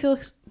just made me feel,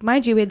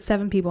 mind you, we had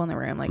 7 people in the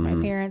room, like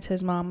my parents,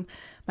 his mom,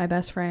 my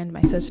best friend,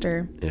 my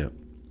sister.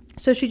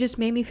 So she just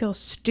made me feel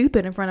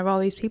stupid in front of all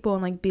these people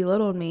and like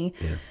belittled me,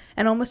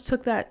 and almost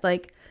took that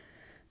like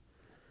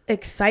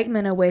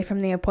excitement away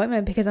from the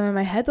appointment, because I'm in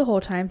my head the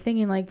whole time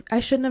thinking like I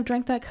shouldn't have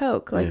drank that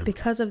Coke, like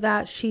because of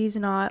that she's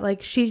not,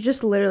 like, she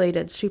just literally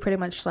did, she pretty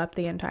much slept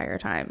the entire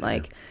time,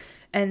 like,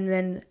 and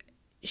then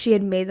she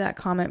had made that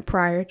comment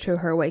prior to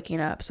her waking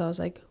up, so I was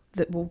like,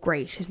 well,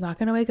 great, she's not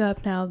gonna wake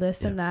up now,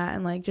 this and that,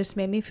 and like just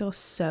made me feel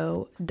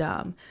so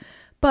dumb.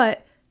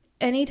 But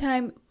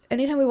anytime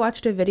we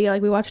watched a video,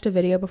 like we watched a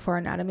video before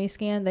anatomy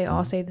scan, they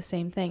all say the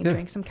same thing.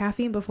 Drink some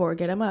caffeine before,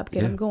 get them up,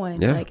 get them going.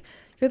 Like,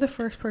 you're the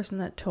first person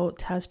that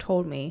has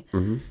told me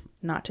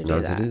not to do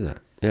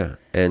that. Yeah.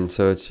 And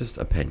so it's just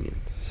opinion.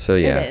 So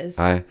yeah, it is.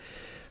 I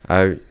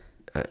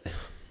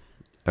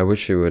wish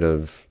she would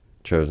have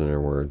chosen her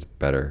words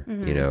better.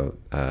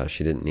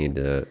 She didn't need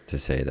to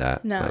say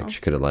that. No. Like, she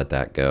could have let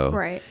that go.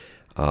 Right.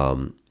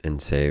 And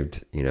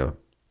saved,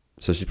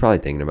 so she's probably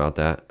thinking about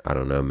that. I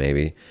don't know,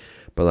 maybe.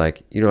 But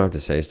like, you don't have to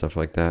say stuff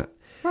like that.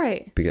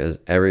 Right. Because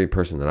every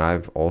person that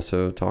I've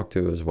also talked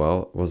to as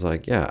well was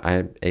like, yeah,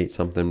 I ate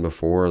something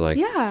before. Like,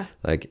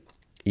 like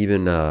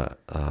even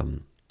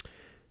somebody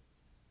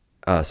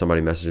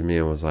messaged me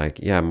and was like,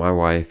 yeah, my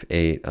wife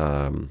ate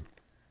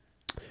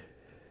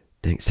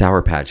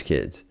Sour Patch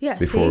Kids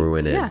before we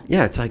went in.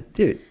 Yeah, it's like,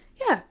 dude.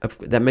 Yeah.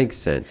 That makes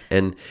sense.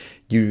 And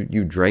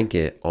you drank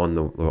it on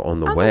the way. On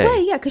the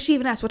way, yeah, because she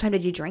even asked, what time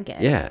did you drink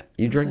it? Yeah,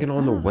 you drank it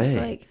on the way.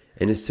 Like,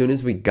 and as soon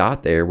as we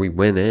got there, we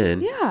went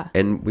in. Yeah.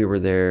 And we were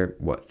there,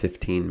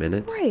 15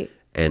 minutes? Right.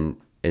 And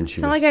she it's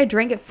not like I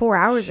drank it 4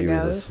 hours ago. She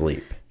was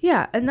asleep.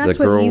 Yeah, and that's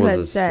what you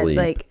had said.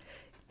 Like,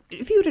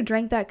 if you would have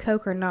drank that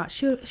Coke or not,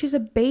 she's a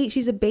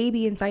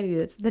baby inside of you.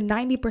 It's the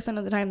 90%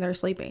 of the time they're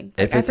sleeping.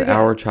 Like, if it's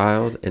our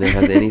child and it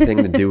has anything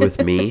to do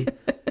with me,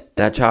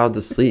 that child's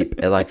asleep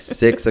at like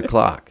 6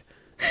 o'clock.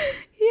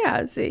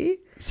 Yeah, see?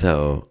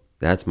 So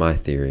that's my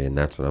theory, and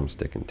that's what I'm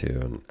sticking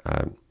to. And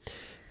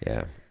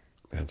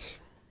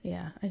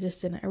I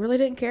just didn't. I really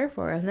didn't care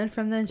for her. And then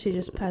from then, she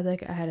just had I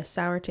had a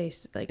sour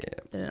taste. Like,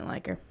 didn't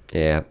like her.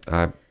 Yeah,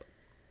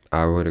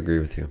 I would agree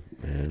with you.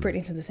 And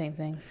Brittany said the same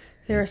thing.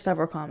 There are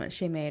several comments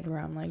she made where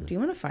I'm like, do you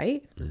want to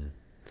fight?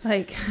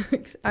 Like,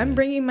 I'm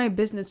bringing my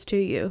business to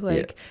you.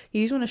 Like,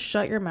 you just want to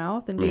shut your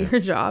mouth and do your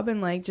job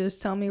and like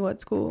just tell me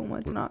what's cool and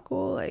what's not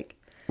cool. Like,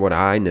 what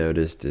I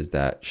noticed is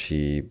that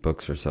she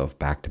books herself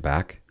back to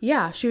back.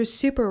 Yeah, she was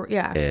super.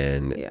 Yeah,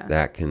 and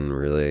that can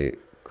really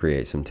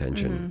create some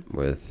tension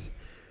with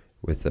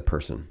the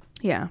person.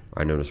 Yeah,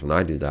 I notice when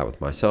I do that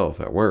with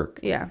myself at work.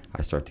 Yeah,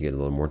 I start to get a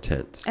little more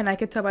tense. And I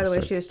could tell by the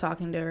way she was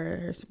talking to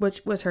her,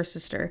 which was her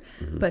sister,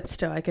 but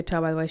still, I could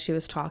tell by the way she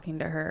was talking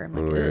to her. I'm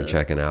like, when we were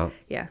checking out.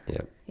 Yeah.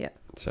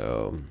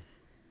 So,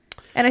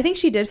 and I think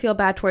she did feel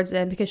bad towards the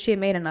end because she had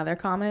made another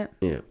comment.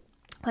 Yeah.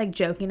 Like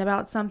joking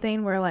about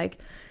something where like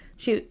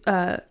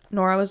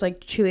Nora was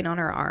like chewing on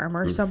her arm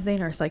or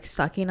something, or like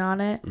sucking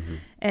on it,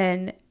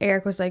 and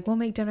Eric was like, we'll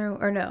make dinner,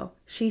 or no,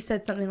 she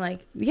said something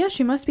like, yeah,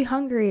 she must be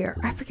hungry, or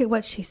I forget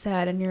what she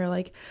said, and you're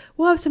like,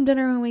 we'll have some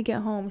dinner when we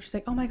get home. She's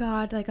like, oh my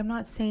god, like, I'm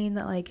not saying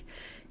that like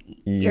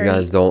you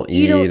guys don't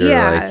eat,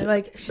 or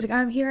like she's like,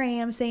 I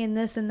am saying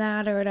this and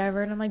that or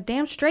whatever, and I'm like,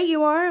 damn straight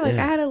you are, like,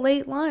 I had a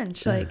late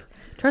lunch, like,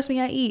 trust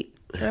me, I eat.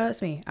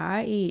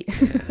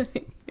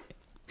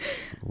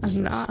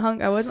 I'm not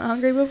I wasn't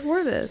hungry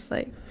before this,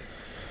 like.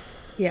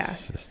 Yeah,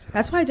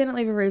 that's why I didn't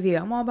leave a review.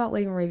 I'm all about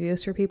leaving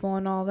reviews for people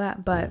and all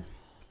that. But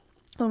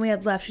when we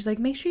had left, she's like,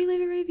 make sure you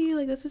leave a review.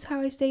 Like, this is how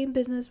I stay in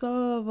business, blah,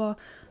 blah, blah.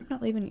 I'm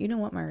not leaving. You don't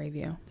want my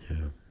review. Yeah.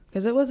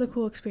 Because it was a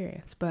cool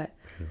experience, but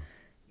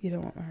you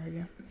don't want my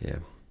review. Yeah.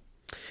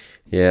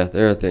 Yeah,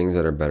 there are things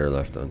that are better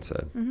left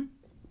unsaid.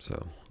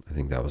 So I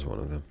think that was one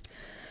of them.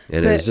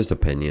 And it's just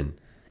opinion.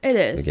 It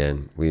is.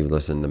 Again, we've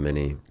listened to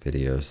many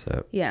videos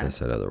that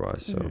said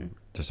otherwise. So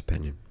just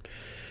opinion.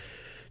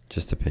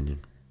 Just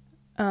opinion.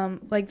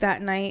 Like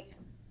that night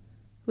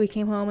we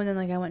came home and then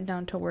like I went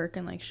down to work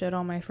and like showed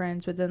all my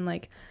friends, but then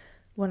like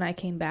when I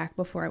came back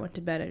before I went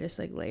to bed, I just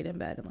like laid in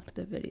bed and looked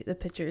at the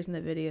pictures and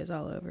the videos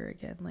all over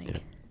again.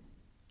 Like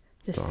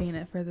just seeing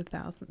it for the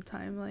 1,000th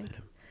time. Like,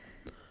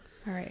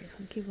 all right,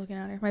 I'll keep looking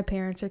out here. My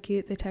parents are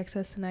cute. They text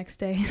us the next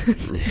day.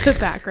 The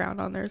background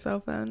on their cell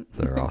phone.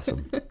 They're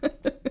awesome.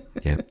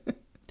 Yep.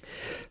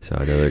 So I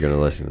know they're going to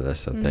listen to this.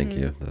 So thank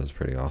you. That was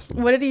pretty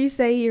awesome. What did you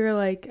say? You were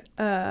like,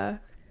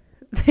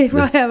 they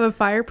probably have a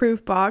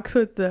fireproof box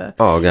with the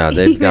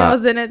they've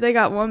got in it. They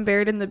got one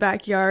buried in the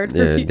backyard.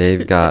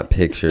 They've got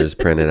pictures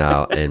printed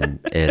out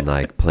and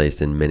like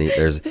placed in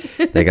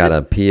they got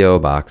a PO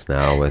box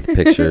now with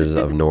pictures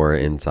of Nora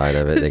inside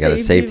of it. They got a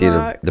safety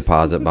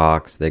deposit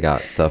box. They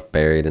got stuff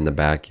buried in the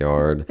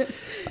backyard.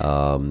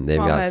 Mom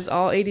has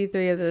all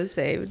 83 of those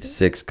saved.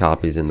 6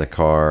 copies in the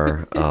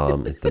car.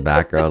 It's the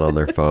background on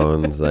their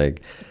phones.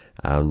 Like,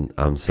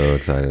 I'm so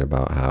excited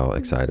about how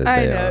excited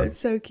they are. I know, it's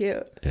so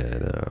cute.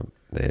 And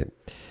they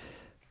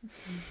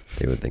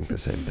would think the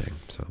same thing.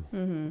 So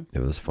it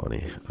was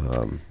funny.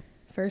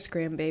 First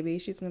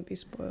grandbaby, she's gonna be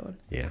spoiled.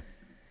 Yeah.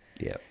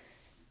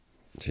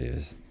 She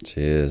is.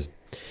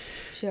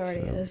 She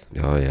already is.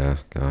 Oh yeah,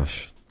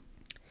 gosh.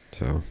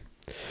 So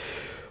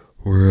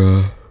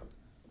we're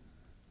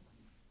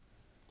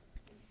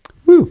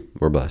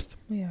blessed.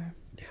 We are.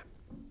 Yeah.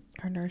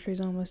 Our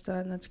nursery's almost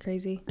done. That's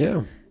crazy.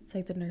 Yeah. It's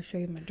like the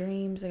nursery of my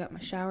dreams. I got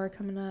my shower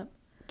coming up.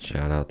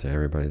 Shout out to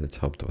everybody that's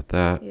helped with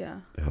that.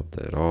 Yeah. Helped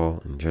it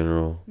all in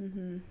general.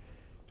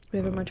 We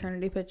have our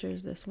maternity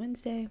pictures this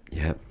Wednesday.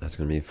 Yep, that's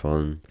gonna be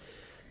fun.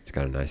 It's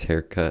got a nice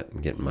haircut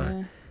and getting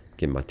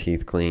my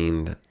teeth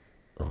cleaned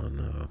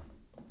on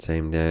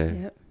same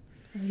day. Yep.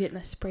 I'm getting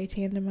a spray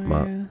tan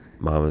tomorrow.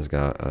 Mama's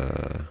got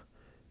a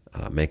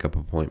makeup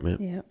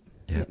appointment. Yep.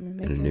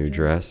 And a new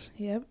dress.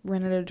 Yep.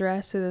 Rented a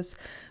dress. So this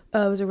it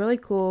was a really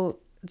cool.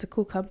 It's a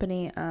cool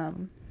company.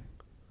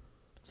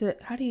 So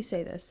how do you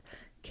say this?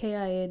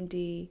 Kindred,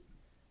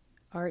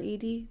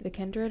 the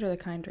Kindred or the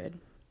Kindred?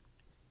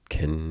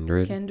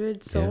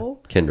 Kindred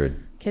Soul. Yeah.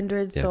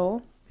 Kindred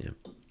Soul. Yeah.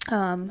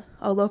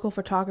 A local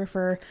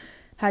photographer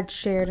had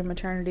shared a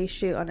maternity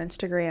shoot on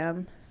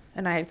Instagram,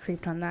 and I had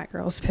creeped on that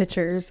girl's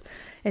pictures,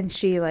 and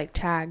she like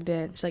tagged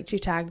it. She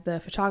tagged the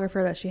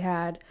photographer that she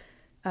had,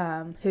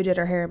 who did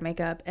her hair and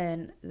makeup,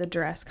 and the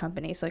dress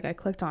company. So like I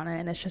clicked on it,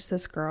 and it's just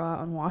this girl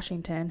out in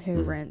Washington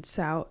who rents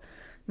out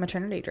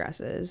maternity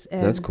dresses.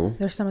 And that's cool.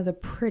 They're some of the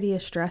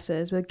prettiest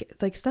dresses, but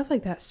like stuff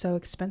like that's so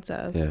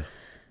expensive. Yeah.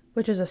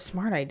 Which is a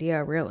smart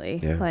idea, really.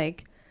 Yeah.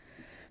 Like,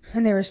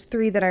 and there was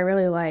 3 that I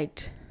really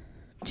liked.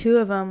 2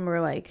 of them were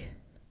like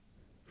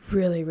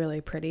really, really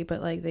pretty,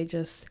 but like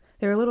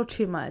they're a little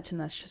too much, and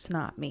that's just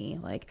not me.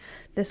 Like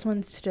this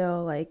one's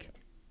still like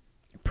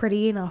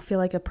pretty, and I'll feel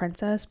like a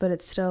princess, but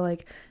it's still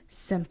like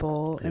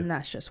simple, and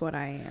that's just what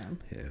I am.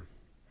 Yeah.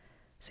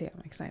 So yeah,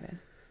 I'm excited.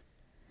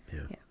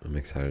 Yeah. I'm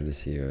excited to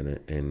see you in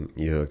it, and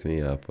you hooked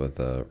me up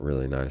with a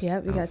really nice.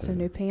 Yep, we got some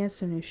new pants,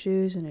 some new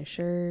shoes, a new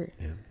shirt.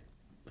 Yeah.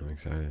 I'm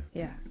excited.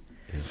 Yeah.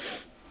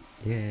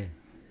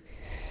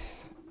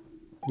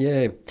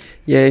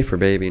 Yay for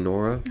baby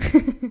Nora.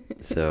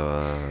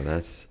 So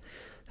that's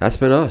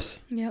been us.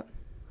 Yep.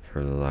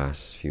 For the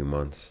last few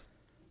months.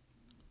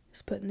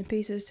 Just putting the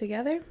pieces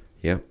together.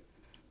 Yep.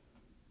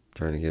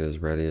 Trying to get as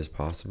ready as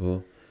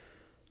possible.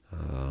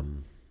 A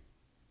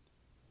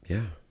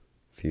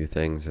few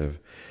things have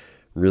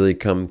really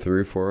come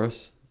through for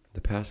us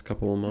the past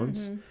couple of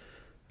months.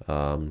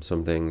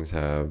 Some things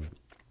have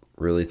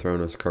really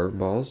thrown us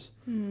curveballs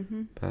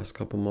past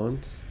couple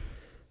months,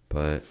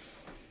 but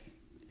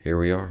here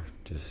we are,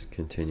 just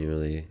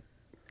continually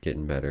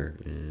getting better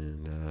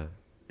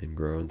and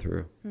growing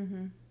through.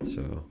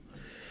 So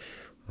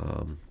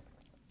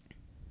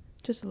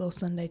just a little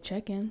Sunday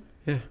check-in.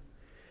 Yeah,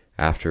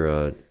 after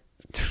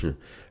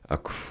a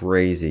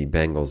crazy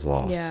Bengals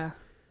loss. Yeah,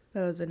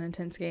 that was an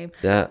intense game.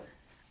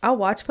 I'll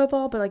watch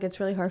football, but like it's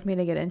really hard for me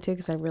to get into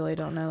because I really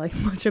don't know like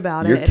much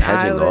about You're it. You're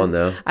catching on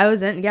though. I was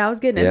getting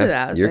into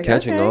that. You're like,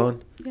 catching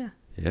on. Yeah.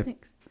 Yep.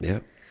 Thanks.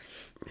 Yep.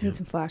 I need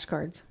some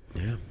flashcards.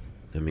 Yeah.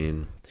 I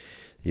mean,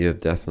 you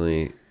have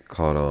definitely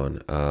caught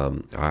on.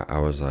 I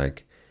was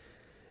like,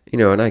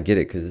 and I get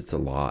it because it's a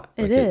lot.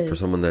 It is. For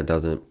someone that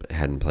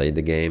hadn't played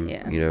the game,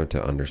 Yeah.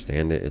 To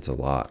understand it, it's a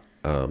lot.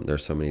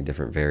 There's so many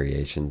different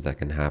variations that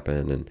can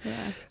happen, and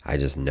I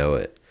just know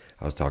it.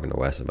 I was talking to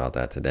Wes about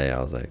that today.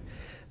 I was like,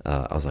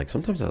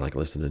 sometimes I like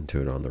listening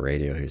to it on the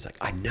radio. He's like,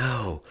 I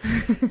know.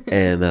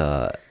 and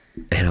I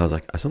was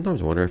like, I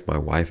sometimes wonder if my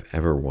wife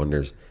ever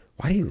wonders,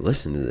 why do you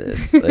listen to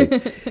this?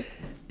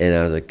 And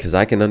I was like, because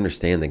I can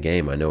understand the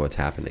game. I know what's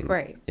happening.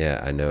 Right.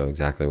 Yeah, I know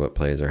exactly what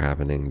plays are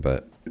happening.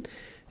 But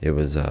it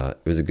was a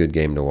good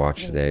game to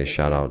watch today.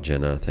 Shout out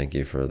Jenna. Thank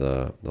you for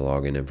the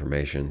login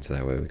information, so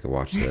that way we could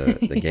watch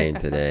the game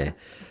today.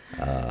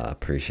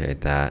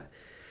 Appreciate that.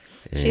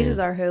 And she uses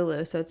our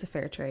Hulu, so it's a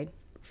fair trade.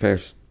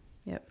 Fairs.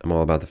 Yep. I'm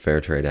all about the Fair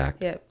Trade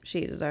Act. Yep.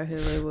 She uses our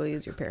Hulu. We'll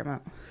use your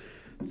Paramount.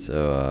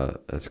 So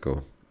that's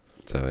cool.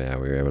 So yeah,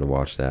 we were able to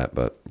watch that.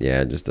 But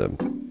yeah, just a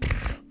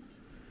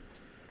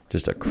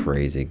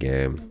crazy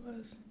game. It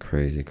was.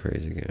 Crazy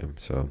game.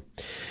 So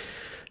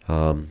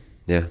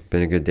yeah,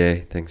 been a good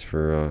day. Thanks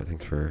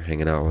for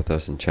hanging out with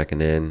us and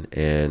checking in,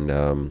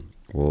 and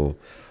we'll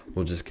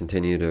just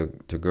continue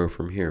to go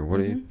from here.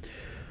 What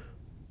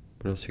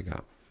else you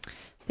got?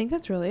 I think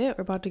that's really it.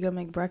 We're about to go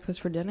make breakfast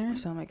for dinner,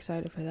 so I'm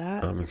excited for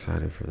that. I'm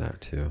excited for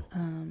that too.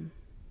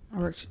 I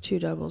worked 2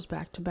 doubles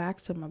back to back,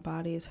 so my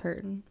body is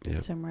hurting.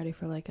 Yep. So I'm ready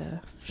for like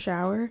a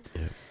shower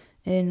Yep.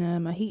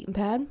 and my heating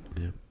pad.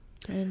 Yep.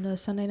 And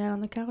Sunday night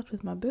on the couch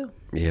with my boo.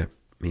 Yeah,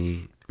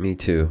 me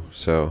too.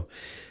 So,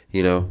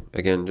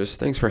 again, just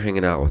thanks for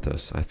hanging out with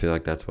us. I feel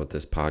like that's what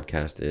this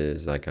podcast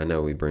is. Like, I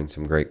know we bring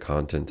some great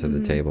content to the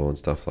table and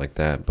stuff like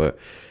that, but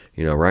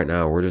right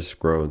now we're just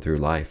growing through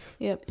life.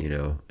 Yep.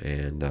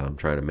 And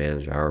trying to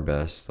manage our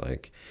best.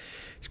 Like,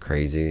 it's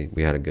crazy.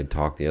 We had a good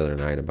talk the other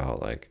night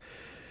about like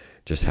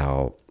just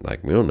how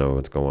like we don't know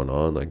what's going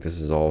on. Like, this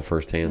is all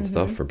firsthand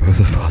stuff for both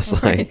of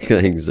us. Like,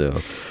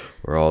 so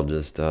we're all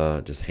just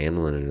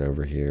handling it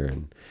over here,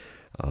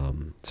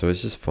 and so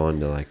it's just fun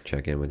to like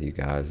check in with you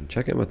guys and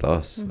check in with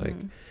us. Like,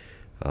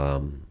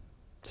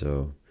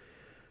 so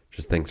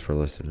just thanks for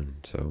listening.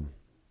 So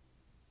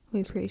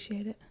we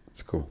appreciate it.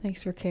 It's cool.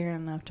 Thanks for caring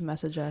enough to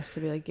message us to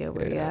be like, yo,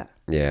 where you at?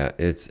 Yeah,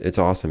 it's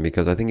awesome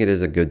because I think it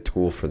is a good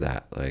tool for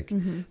that. Like,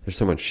 there's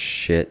so much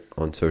shit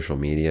on social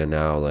media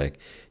now. Like,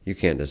 you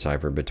can't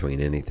decipher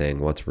between anything,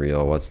 what's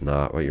real, what's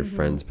not, what your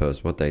friends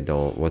post, what they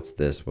don't, what's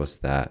this, what's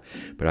that.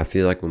 But I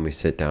feel like when we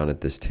sit down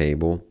at this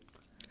table,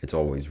 it's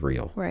always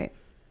real. Right.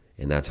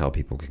 And that's how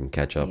people can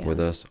catch up with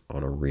us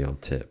on a real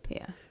tip.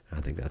 Yeah.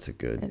 I think that's a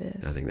good. It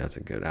is. I think that's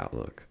a good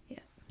outlook. Yeah.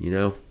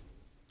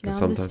 Now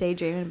I'm just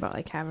daydreaming about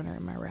like having her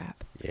in my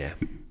wrap. Yeah.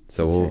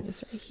 So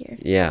just right here.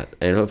 Yeah,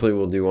 and hopefully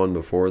we'll do one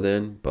before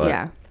then. But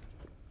yeah.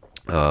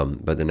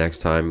 But the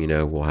next time,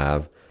 we'll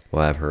have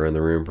her in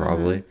the room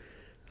probably.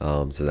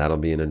 So that'll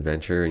be an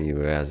adventure, and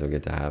you guys will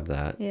get to have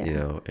that.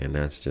 Yeah. And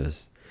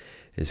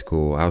it's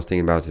cool. I was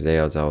thinking about it today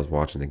as I was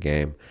watching the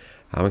game.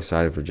 I'm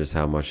excited for just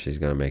how much she's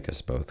gonna make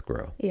us both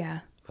grow.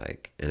 Yeah.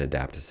 Like, and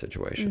adapt to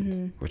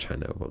situations, which I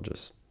know will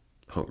just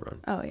home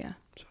run. Oh yeah.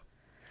 So.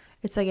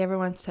 It's like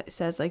everyone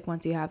says, like,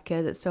 once you have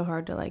kids, it's so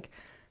hard to like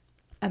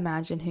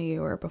imagine who you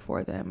were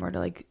before them, or to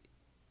like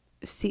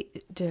see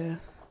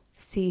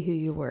who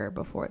you were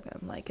before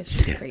them. Like, it's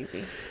just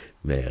crazy.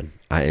 Man,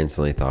 I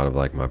instantly thought of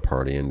like my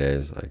partying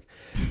days.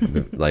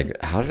 Like,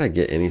 how did I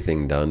get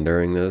anything done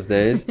during those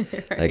days?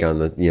 Right. Like on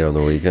the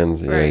the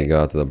weekends, you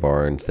go out to the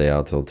bar and stay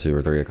out till 2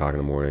 or 3 o'clock in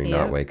the morning,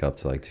 not wake up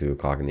till like 2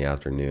 o'clock in the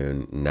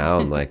afternoon. Now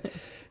I'm like,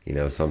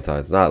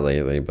 sometimes, not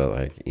lately, but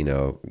like,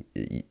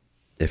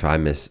 if I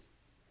miss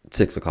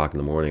 6 o'clock in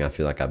the morning, I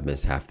feel like I've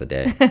missed half the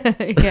day.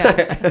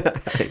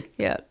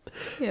 Yeah.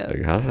 Yeah.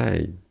 Like, how did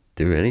I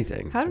do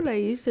anything? How did I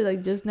used to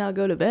like just now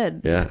go to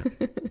bed? Yeah.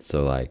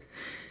 So like,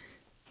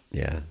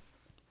 yeah,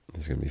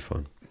 it's gonna be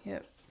fun.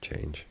 Yep.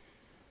 Change.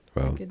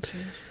 Well, good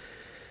change.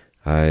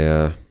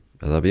 I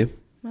love you.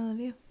 I love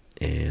you.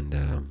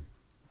 And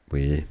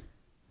we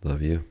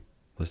love you,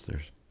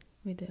 listeners.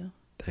 We do.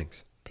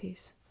 Thanks.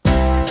 Peace.